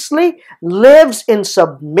wisely lives in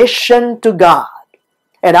submission to God.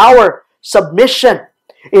 And our submission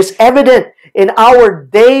is evident in our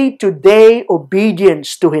day-to-day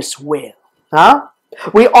obedience to His will.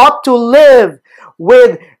 We ought to live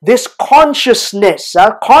with this consciousness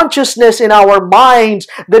in our minds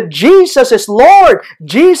that Jesus is Lord,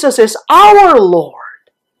 Jesus is our Lord.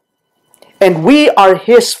 And we are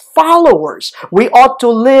His followers. We ought to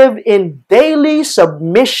live in daily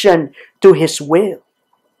submission to His will.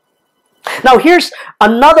 Now here's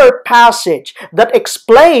another passage that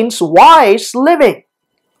explains wise living.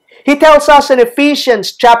 He tells us in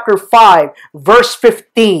Ephesians chapter 5, verse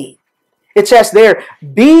 15. It says there,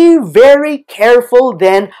 be very careful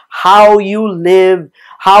then how you live,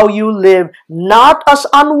 not as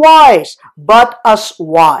unwise, but as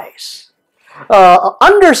wise.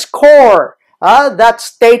 underscore that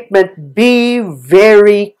statement, be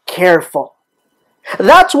very careful.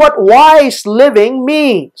 That's what wise living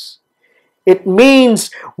means. It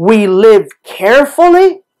means we live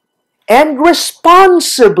carefully and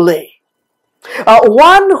responsibly.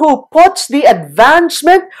 One who puts the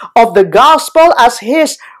advancement of the gospel as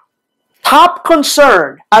his top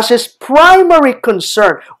concern, as his primary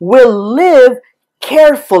concern, will live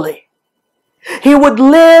carefully. He would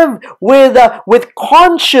live with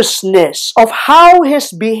consciousness of how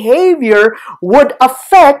his behavior would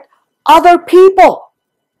affect other people.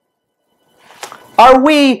 Are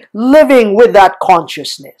we living with that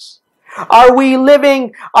consciousness? Are we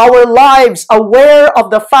living our lives aware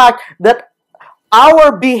of the fact that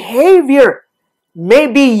our behavior may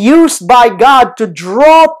be used by God to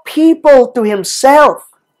draw people to Himself?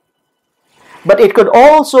 But it could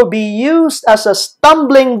also be used as a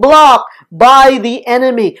stumbling block by the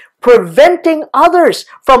enemy, preventing others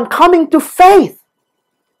from coming to faith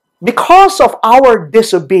because of our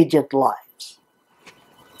disobedient lives.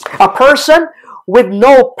 A person with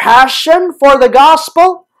no passion for the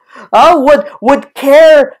gospel would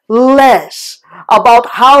care less about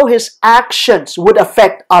how his actions would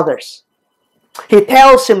affect others. He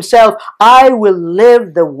tells himself, I will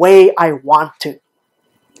live the way I want to.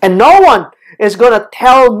 And no one is going to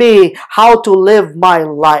tell me how to live my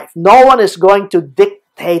life. No one is going to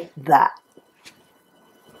dictate that.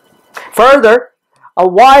 Further, a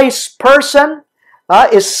wise person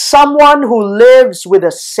is someone who lives with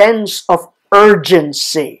a sense of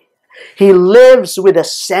urgency. He lives with a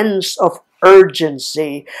sense of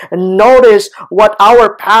urgency. And notice what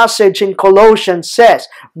our passage in Colossians says.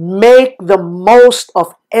 Make the most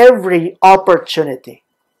of every opportunity.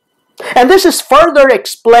 And this is further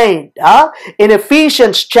explained in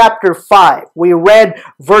Ephesians chapter 5. We read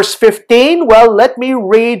verse 15. Well, let me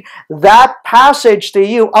read that passage to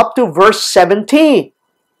you up to verse 17.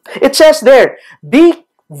 It says there, be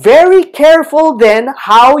very careful then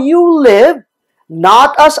how you live,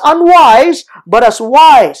 not as unwise, but as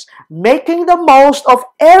wise, making the most of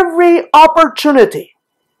every opportunity,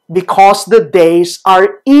 because the days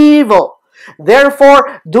are evil.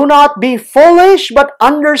 Therefore, do not be foolish, but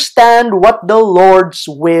understand what the Lord's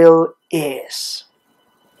will is.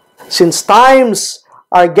 Since times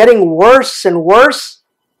are getting worse and worse,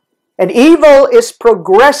 and evil is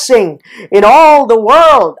progressing in all the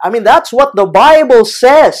world. I mean, that's what the Bible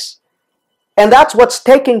says. And that's what's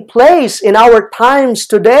taking place in our times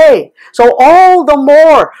today. So all the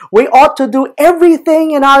more, we ought to do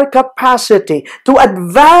everything in our capacity to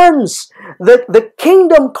advance the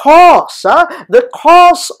kingdom cause, the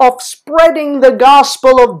cause of spreading the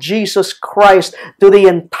gospel of Jesus Christ to the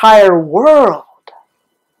entire world.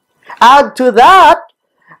 Add to that,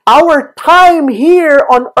 our time here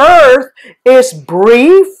on earth is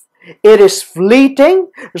brief. It is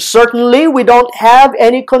fleeting. Certainly, we don't have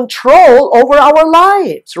any control over our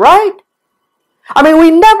lives, right? I mean,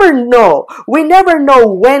 we never know. We never know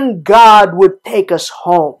when God would take us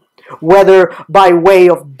home, whether by way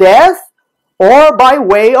of death or by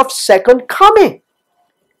way of second coming.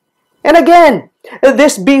 And again,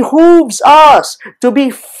 this behooves us to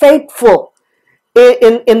be faithful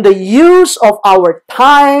in the use of our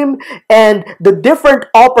time and the different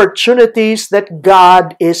opportunities that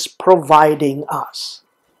God is providing us.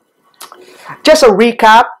 Just a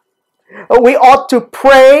recap, we ought to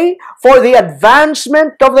pray for the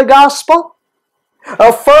advancement of the gospel.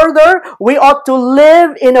 Further, we ought to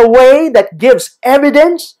live in a way that gives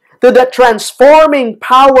evidence to the transforming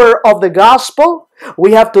power of the gospel.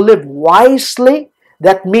 We have to live wisely.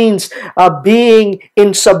 That means being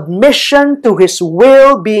in submission to His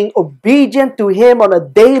will, being obedient to Him on a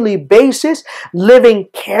daily basis, living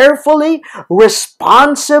carefully,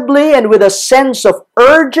 responsibly, and with a sense of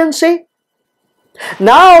urgency.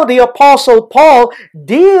 Now the Apostle Paul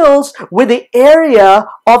deals with the area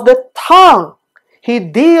of the tongue. He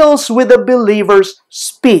deals with the believer's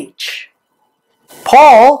speech.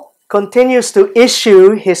 Paul continues to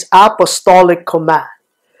issue his apostolic command.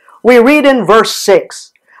 We read in verse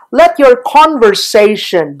 6, let your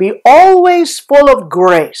conversation be always full of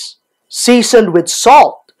grace, seasoned with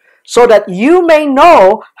salt, so that you may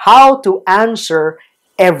know how to answer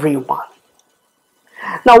everyone.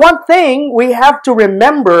 Now, one thing we have to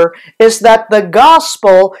remember is that the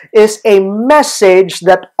gospel is a message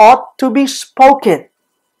that ought to be spoken.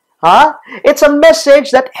 It's a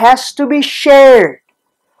message that has to be shared.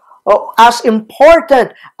 As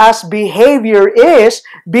important as behavior is,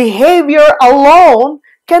 behavior alone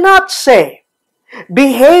cannot save.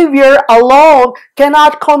 Behavior alone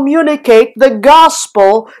cannot communicate the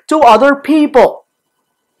gospel to other people.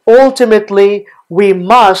 ultimately we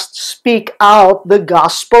must speak out the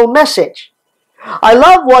gospel message. I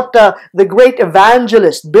love what the great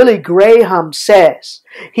evangelist Billy Graham says.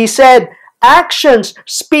 He said, actions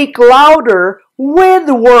speak louder with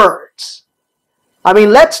words. I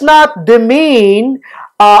mean, let's not demean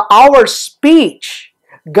our speech.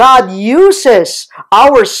 God uses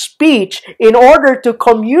our speech in order to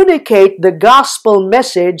communicate the gospel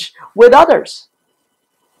message with others.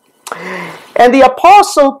 And the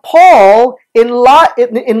Apostle Paul, in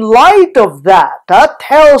light of that,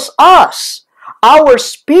 tells us our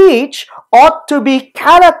speech ought to be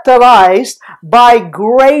characterized by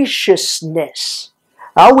graciousness.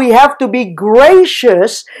 We have to be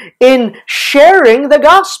gracious in sharing the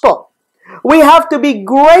gospel. We have to be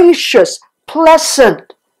gracious,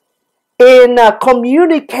 pleasant in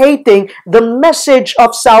communicating the message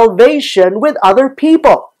of salvation with other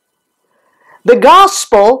people. The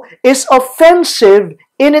gospel is offensive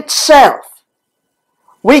in itself.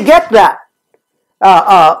 We get that.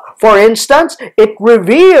 For instance, it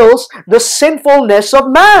reveals the sinfulness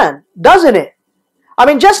of man, doesn't it? I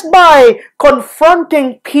mean, just by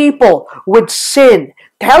confronting people with sin,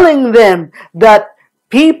 telling them that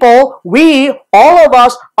people, all of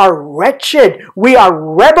us are wretched, we are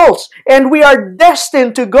rebels, and we are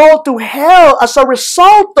destined to go to hell as a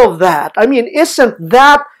result of that. I mean, isn't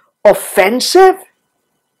that offensive?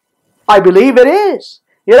 I believe it is.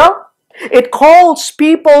 You know, it calls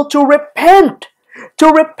people to repent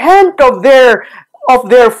of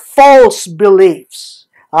their false beliefs,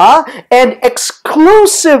 and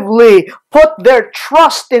exclusively put their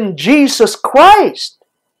trust in Jesus Christ.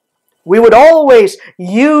 We would always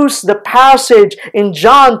use the passage in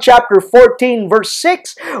John chapter 14 verse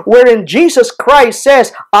 6 wherein Jesus Christ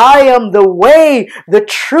says, I am the way, the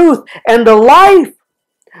truth, and the life.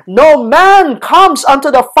 No man comes unto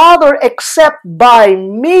the Father except by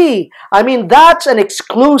me. I mean, that's an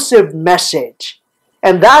exclusive message.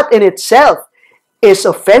 And that in itself is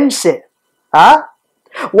offensive.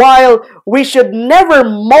 While we should never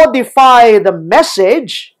modify the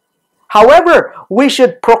message, however, we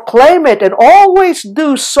should proclaim it and always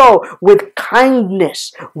do so with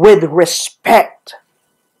kindness, with respect.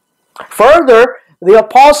 Further, the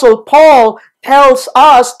Apostle Paul tells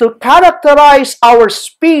us to characterize our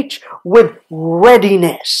speech with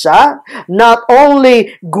readiness. Not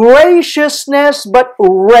only graciousness, but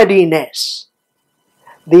readiness.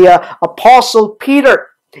 The Apostle Peter,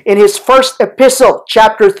 in his first epistle,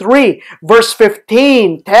 chapter 3, verse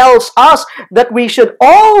 15, tells us that we should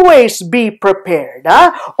always be prepared.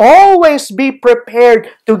 Always be prepared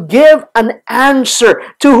to give an answer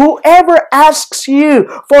to whoever asks you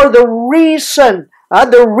for the reason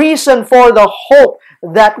for the hope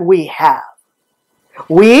that we have.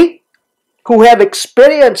 We who have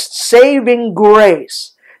experienced saving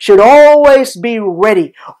grace should always be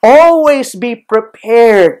ready, always be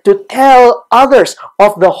prepared to tell others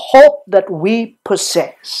of the hope that we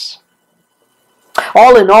possess.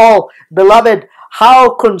 All in all, beloved,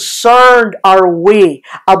 how concerned are we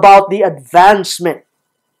about the advancement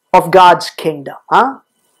of God's kingdom?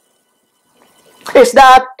 Is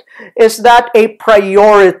that a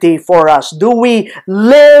priority for us? Do we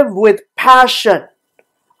live with passion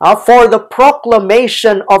for the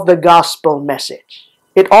proclamation of the gospel message?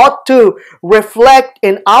 It ought to reflect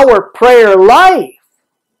in our prayer life.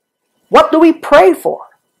 What do we pray for?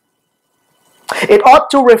 It ought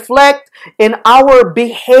to reflect in our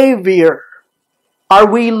behavior. Are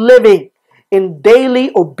we living in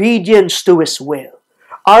daily obedience to His will?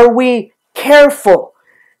 Are we careful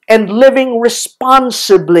and living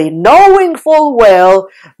responsibly, knowing full well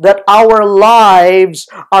that our lives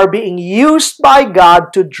are being used by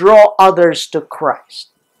God to draw others to Christ?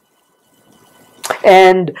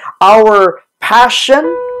 And our passion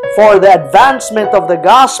for the advancement of the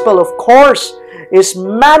gospel, of course, is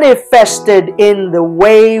manifested in the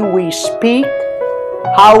way we speak,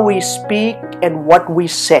 how we speak, and what we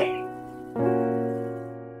say.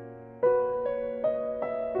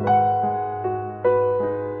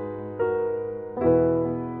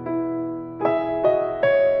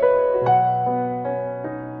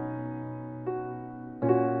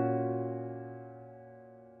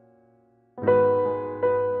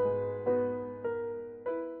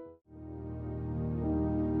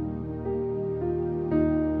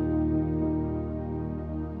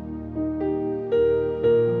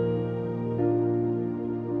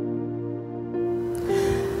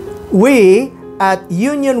 We at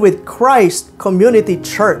Union with Christ Community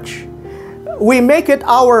Church, we make it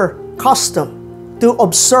our custom to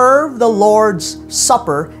observe the Lord's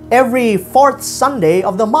Supper every fourth Sunday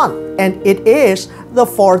of the month, and it is the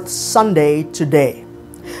fourth Sunday today.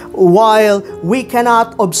 While we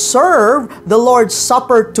cannot observe the Lord's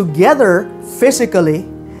Supper together physically,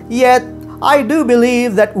 yet I do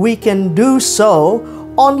believe that we can do so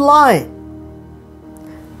online.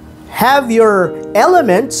 Have your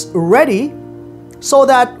elements ready so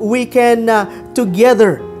that we can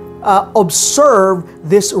together observe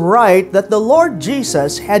this rite that the Lord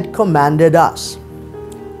Jesus had commanded us.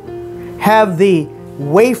 Have the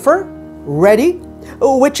wafer ready,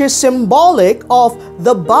 which is symbolic of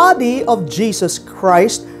the body of Jesus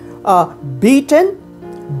Christ, beaten,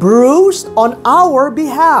 bruised on our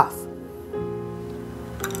behalf.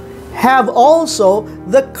 Have also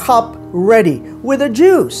the cup ready with the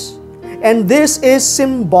juice. And this is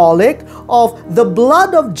symbolic of the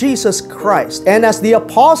blood of Jesus Christ. And as the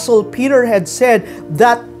Apostle Peter had said,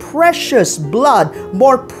 that precious blood,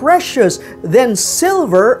 more precious than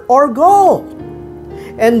silver or gold.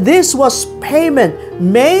 And this was payment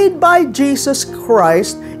made by Jesus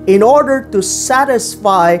Christ in order to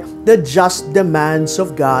satisfy the just demands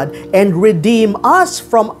of God and redeem us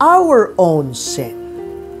from our own sin.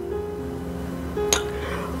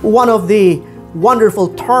 One of the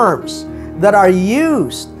wonderful terms that are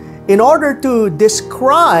used in order to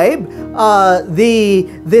describe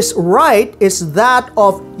this rite is that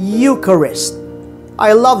of Eucharist.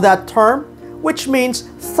 I love that term, which means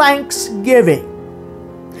thanksgiving.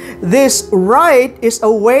 This rite is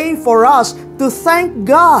a way for us to thank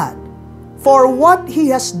God for what He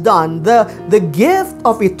has done, the gift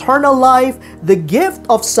of eternal life, the gift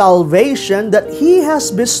of salvation that He has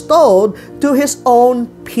bestowed to His own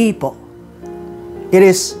people. It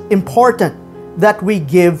is important that we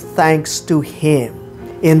give thanks to Him.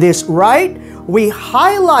 In this rite, we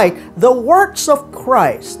highlight the works of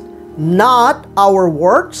Christ, not our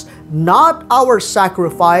works, not our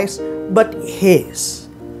sacrifice, but His.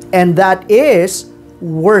 And that is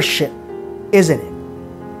worship, isn't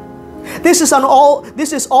it? This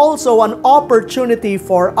is also an opportunity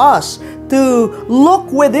for us to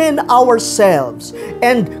look within ourselves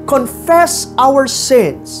and confess our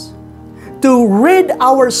sins, to rid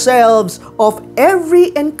ourselves of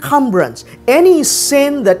every encumbrance, any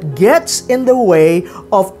sin that gets in the way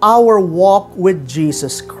of our walk with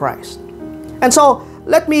Jesus Christ. And so,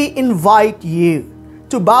 let me invite you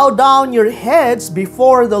to bow down your heads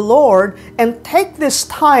before the Lord and take this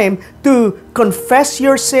time to confess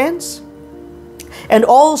your sins and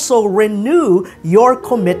also renew your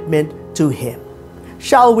commitment to Him.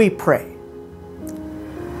 Shall we pray?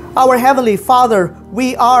 Our Heavenly Father,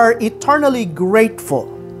 we are eternally grateful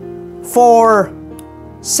for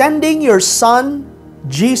sending your Son,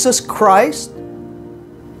 Jesus Christ,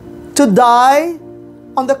 to die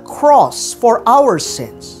on the cross for our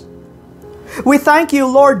sins. We thank you,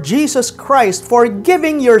 Lord Jesus Christ, for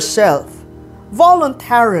giving yourself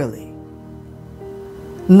voluntarily,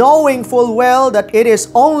 knowing full well that it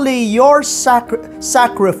is only your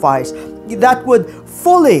sacrifice that would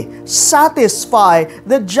fully satisfy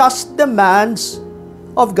the just demands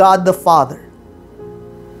of God the Father.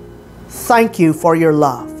 Thank you for your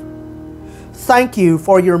love. Thank you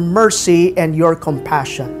for your mercy and your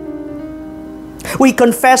compassion. We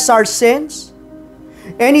confess our sins.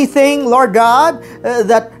 Anything, Lord God,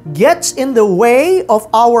 that gets in the way of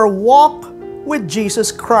our walk with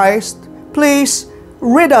Jesus Christ, please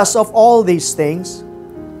rid us of all these things.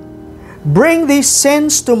 Bring these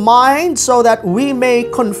sins to mind so that we may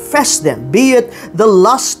confess them, be it the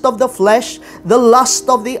lust of the flesh, the lust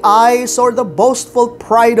of the eyes, or the boastful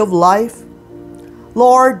pride of life.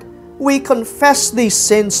 Lord, we confess these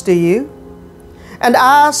sins to you and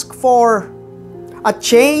ask for a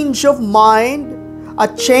change of mind, a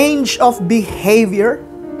change of behavior.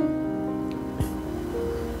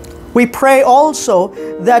 We pray also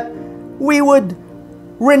that we would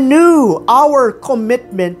renew our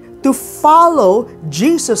commitment to follow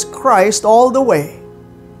Jesus Christ all the way.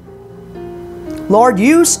 Lord,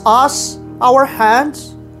 use us, our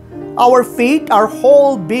hands, our feet, our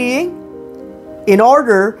whole being, in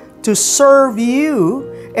order to serve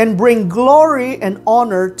you and bring glory and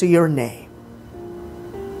honor to your name.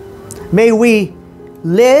 May we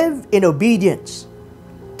live in obedience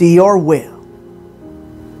to your will.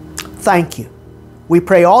 Thank you. We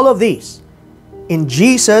pray all of these in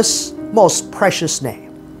Jesus' most precious name.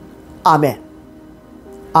 Amen.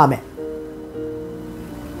 Amen.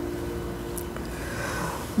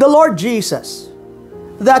 The Lord Jesus,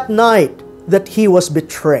 that night that He was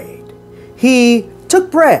betrayed, He took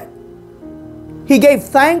bread. He gave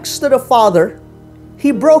thanks to the Father.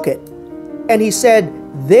 He broke it. And He said,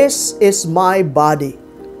 "This is my body,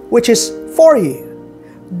 which is for you.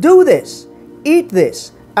 Do this, eat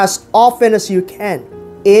this as often as you can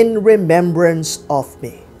in remembrance of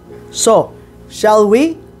me. So, shall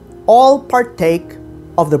we all partake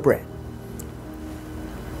of the bread?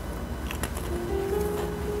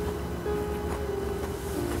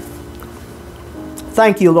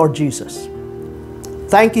 Thank you, Lord Jesus.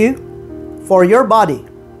 Thank you for your body,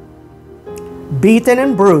 beaten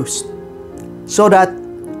and bruised, so that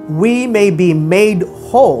we may be made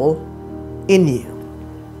whole in you.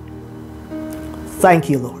 Thank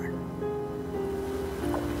you, Lord.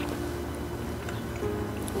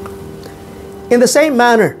 In the same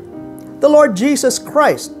manner, the Lord Jesus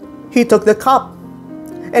Christ, He took the cup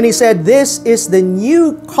and He said, "This is the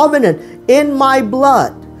new covenant in my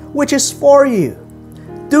blood, which is for you.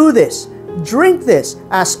 Do this, drink this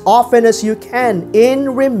as often as you can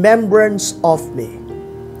in remembrance of me."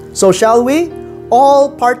 So shall we all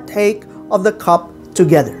partake of the cup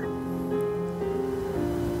together?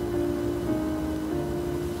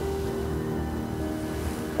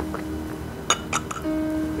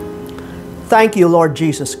 Thank you, Lord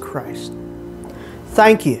Jesus Christ.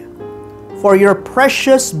 Thank you for your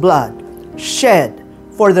precious blood shed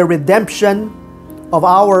for the redemption of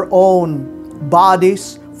our own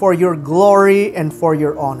bodies, for your glory and for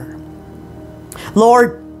your honor.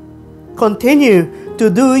 Lord, continue to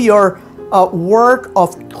do your work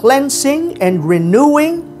of cleansing and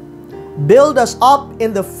renewing. Build us up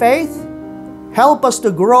in the faith. Help us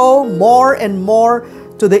to grow more and more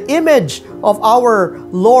to the image of our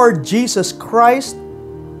Lord Jesus Christ.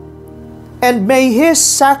 And may His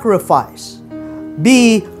sacrifice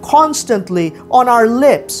be constantly on our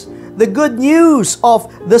lips. The good news of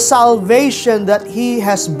the salvation that He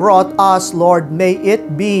has brought us, Lord, may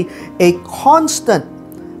it be a constant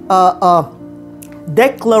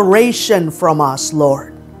declaration from us,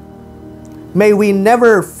 Lord. May we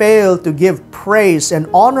never fail to give praise and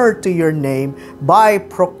honor to your name by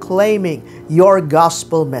proclaiming your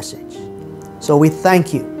gospel message. So we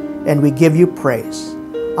thank you and we give you praise.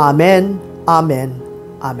 Amen, amen,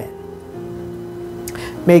 amen.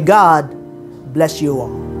 May God bless you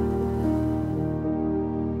all.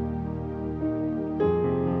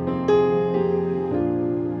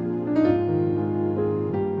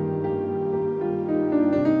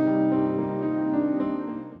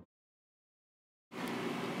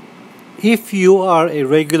 If you are a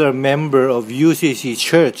regular member of UCC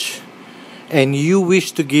Church and you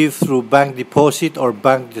wish to give through bank deposit or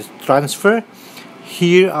bank transfer,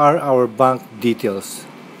 here are our bank details.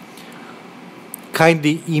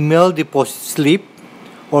 Kindly email deposit slip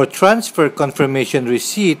or transfer confirmation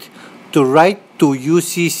receipt to write to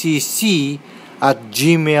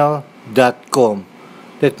uccc@gmail.com.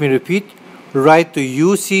 Let me repeat, write to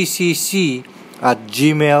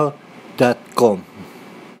uccc@gmail.com.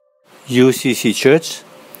 UCC Church,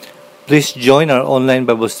 please join our online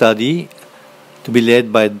Bible study to be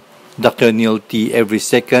led by Dr. Neil T. every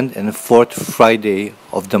second and fourth Friday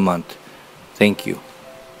of the month. Thank you.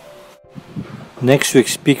 Next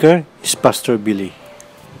week's speaker is Pastor Billy.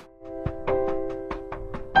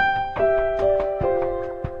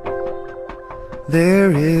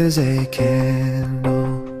 There is a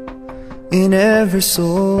candle in every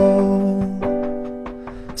soul,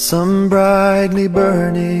 some brightly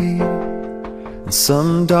burning and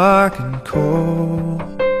some dark and cold.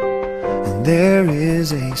 And there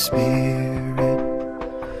is a spirit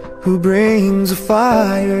who brings a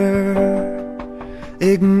fire,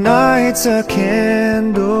 ignites a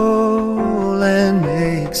candle and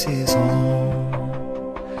makes his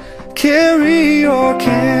home. Carry your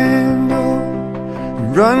candle,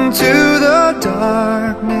 run to the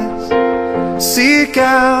darkness, seek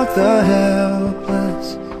out the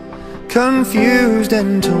helpless, confused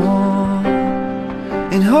and torn,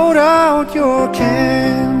 and hold out your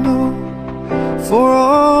candle for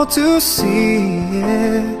all to see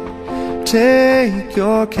it. Take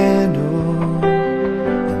your candle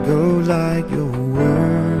and go light your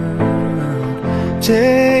world.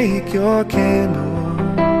 Take your candle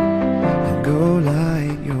and go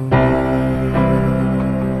light your world.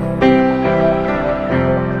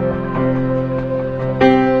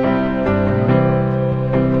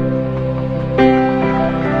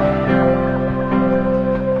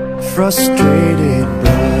 Frustrated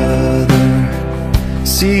brother,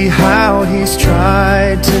 see how he's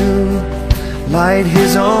tried to light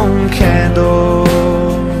his own candle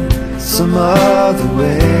some other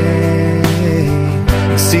way.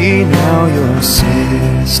 See now your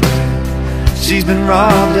sister, she's been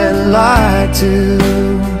robbed and lied to,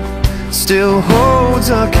 still holds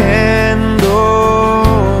a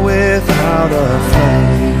candle without a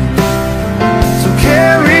flame. So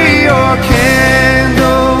carry your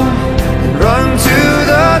candle and run to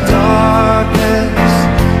the darkness,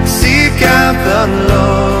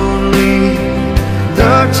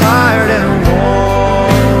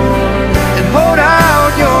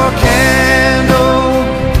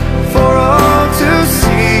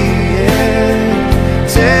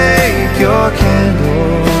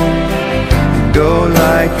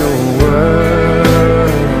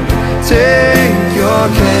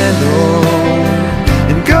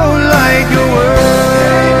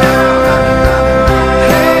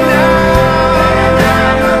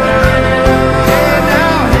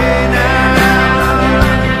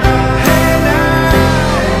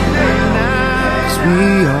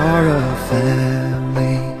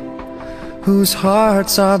 whose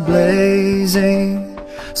hearts are blazing.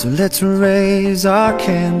 So let's raise our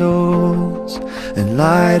candles and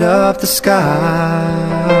light up the sky,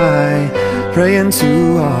 praying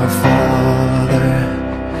to our Father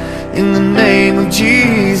in the name of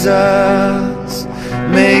Jesus.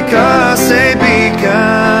 Make us a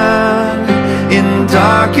beacon in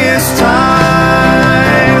darkest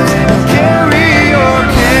times. Carry your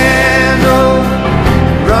candle,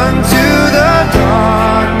 run to the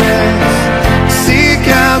darkness, seek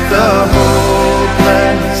out the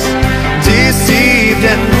hopeless, deceived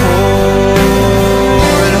and poor,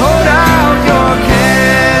 and hold out your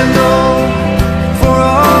candle for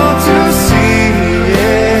all to see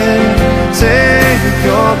it. Take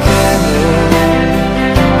your candle,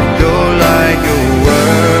 go light your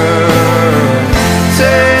world.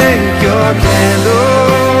 Take your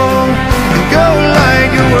candle and go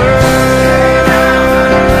light your world.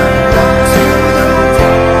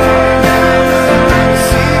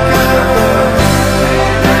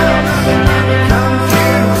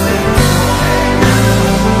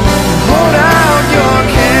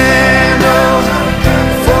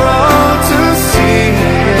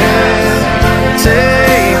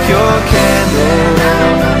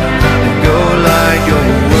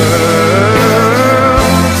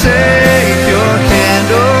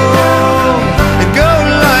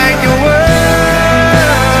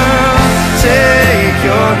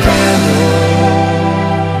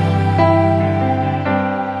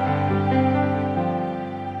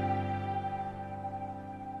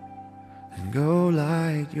 Go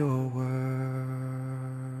light your world.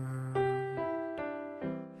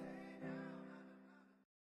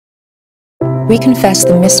 We confess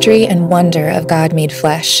the mystery and wonder of God made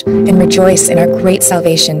flesh and rejoice in our great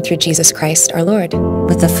salvation through Jesus Christ our Lord.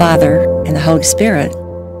 With the Father and the Holy Spirit,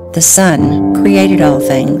 the Son created all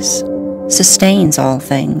things, sustains all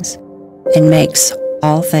things, and makes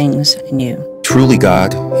all things new. Truly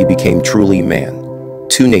God, he became truly man,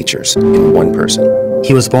 two natures in one person.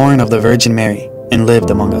 He was born of the Virgin Mary and lived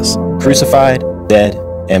among us. Crucified, dead,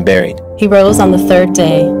 and buried. He rose on the third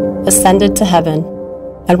day, ascended to heaven,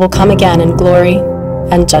 and will come again in glory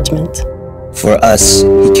and judgment. For us,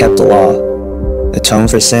 he kept the law, atoned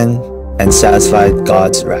for sin, and satisfied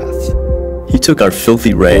God's wrath. He took our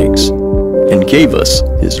filthy rags and gave us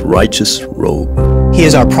his righteous robe. He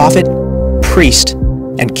is our prophet, priest,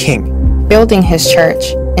 and king, building his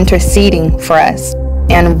church, interceding for us,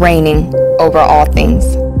 and reigning over all things.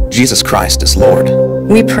 Jesus Christ is Lord.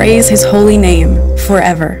 We praise his holy name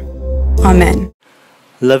forever. Amen.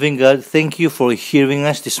 Loving God, thank you for hearing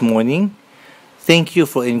us this morning. Thank you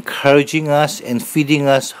for encouraging us and feeding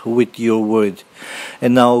us with your word.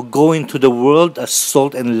 And now go into the world as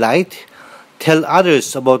salt and light. Tell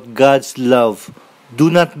others about God's love. Do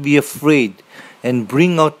not be afraid, and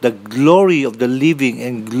bring out the glory of the living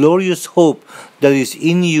and glorious hope that is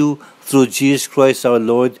in you through Jesus Christ our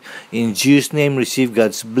Lord. In Jesus' name, receive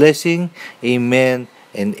God's blessing. Amen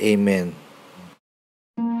and amen.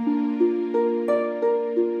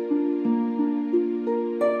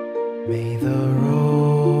 May the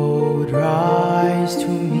road rise to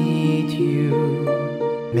meet you.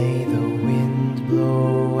 May the wind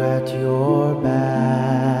blow at your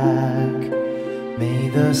back. May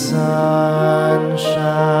the sun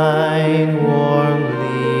shine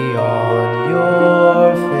warmly on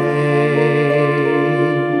your face.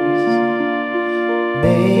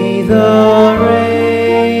 May the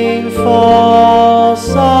rain fall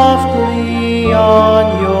softly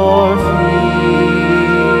on your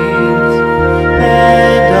fields,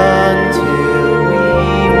 and until we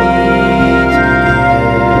meet again,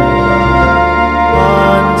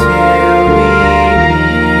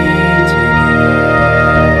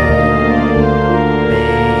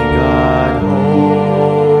 may God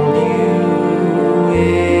hold you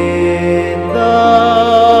in the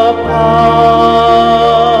palm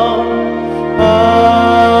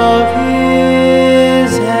of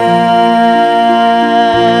his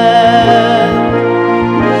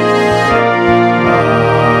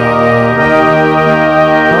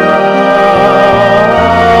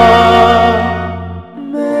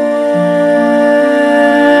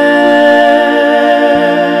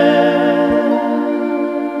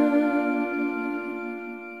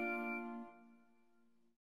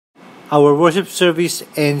Our worship service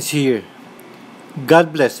ends here.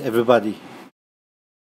 God bless everybody.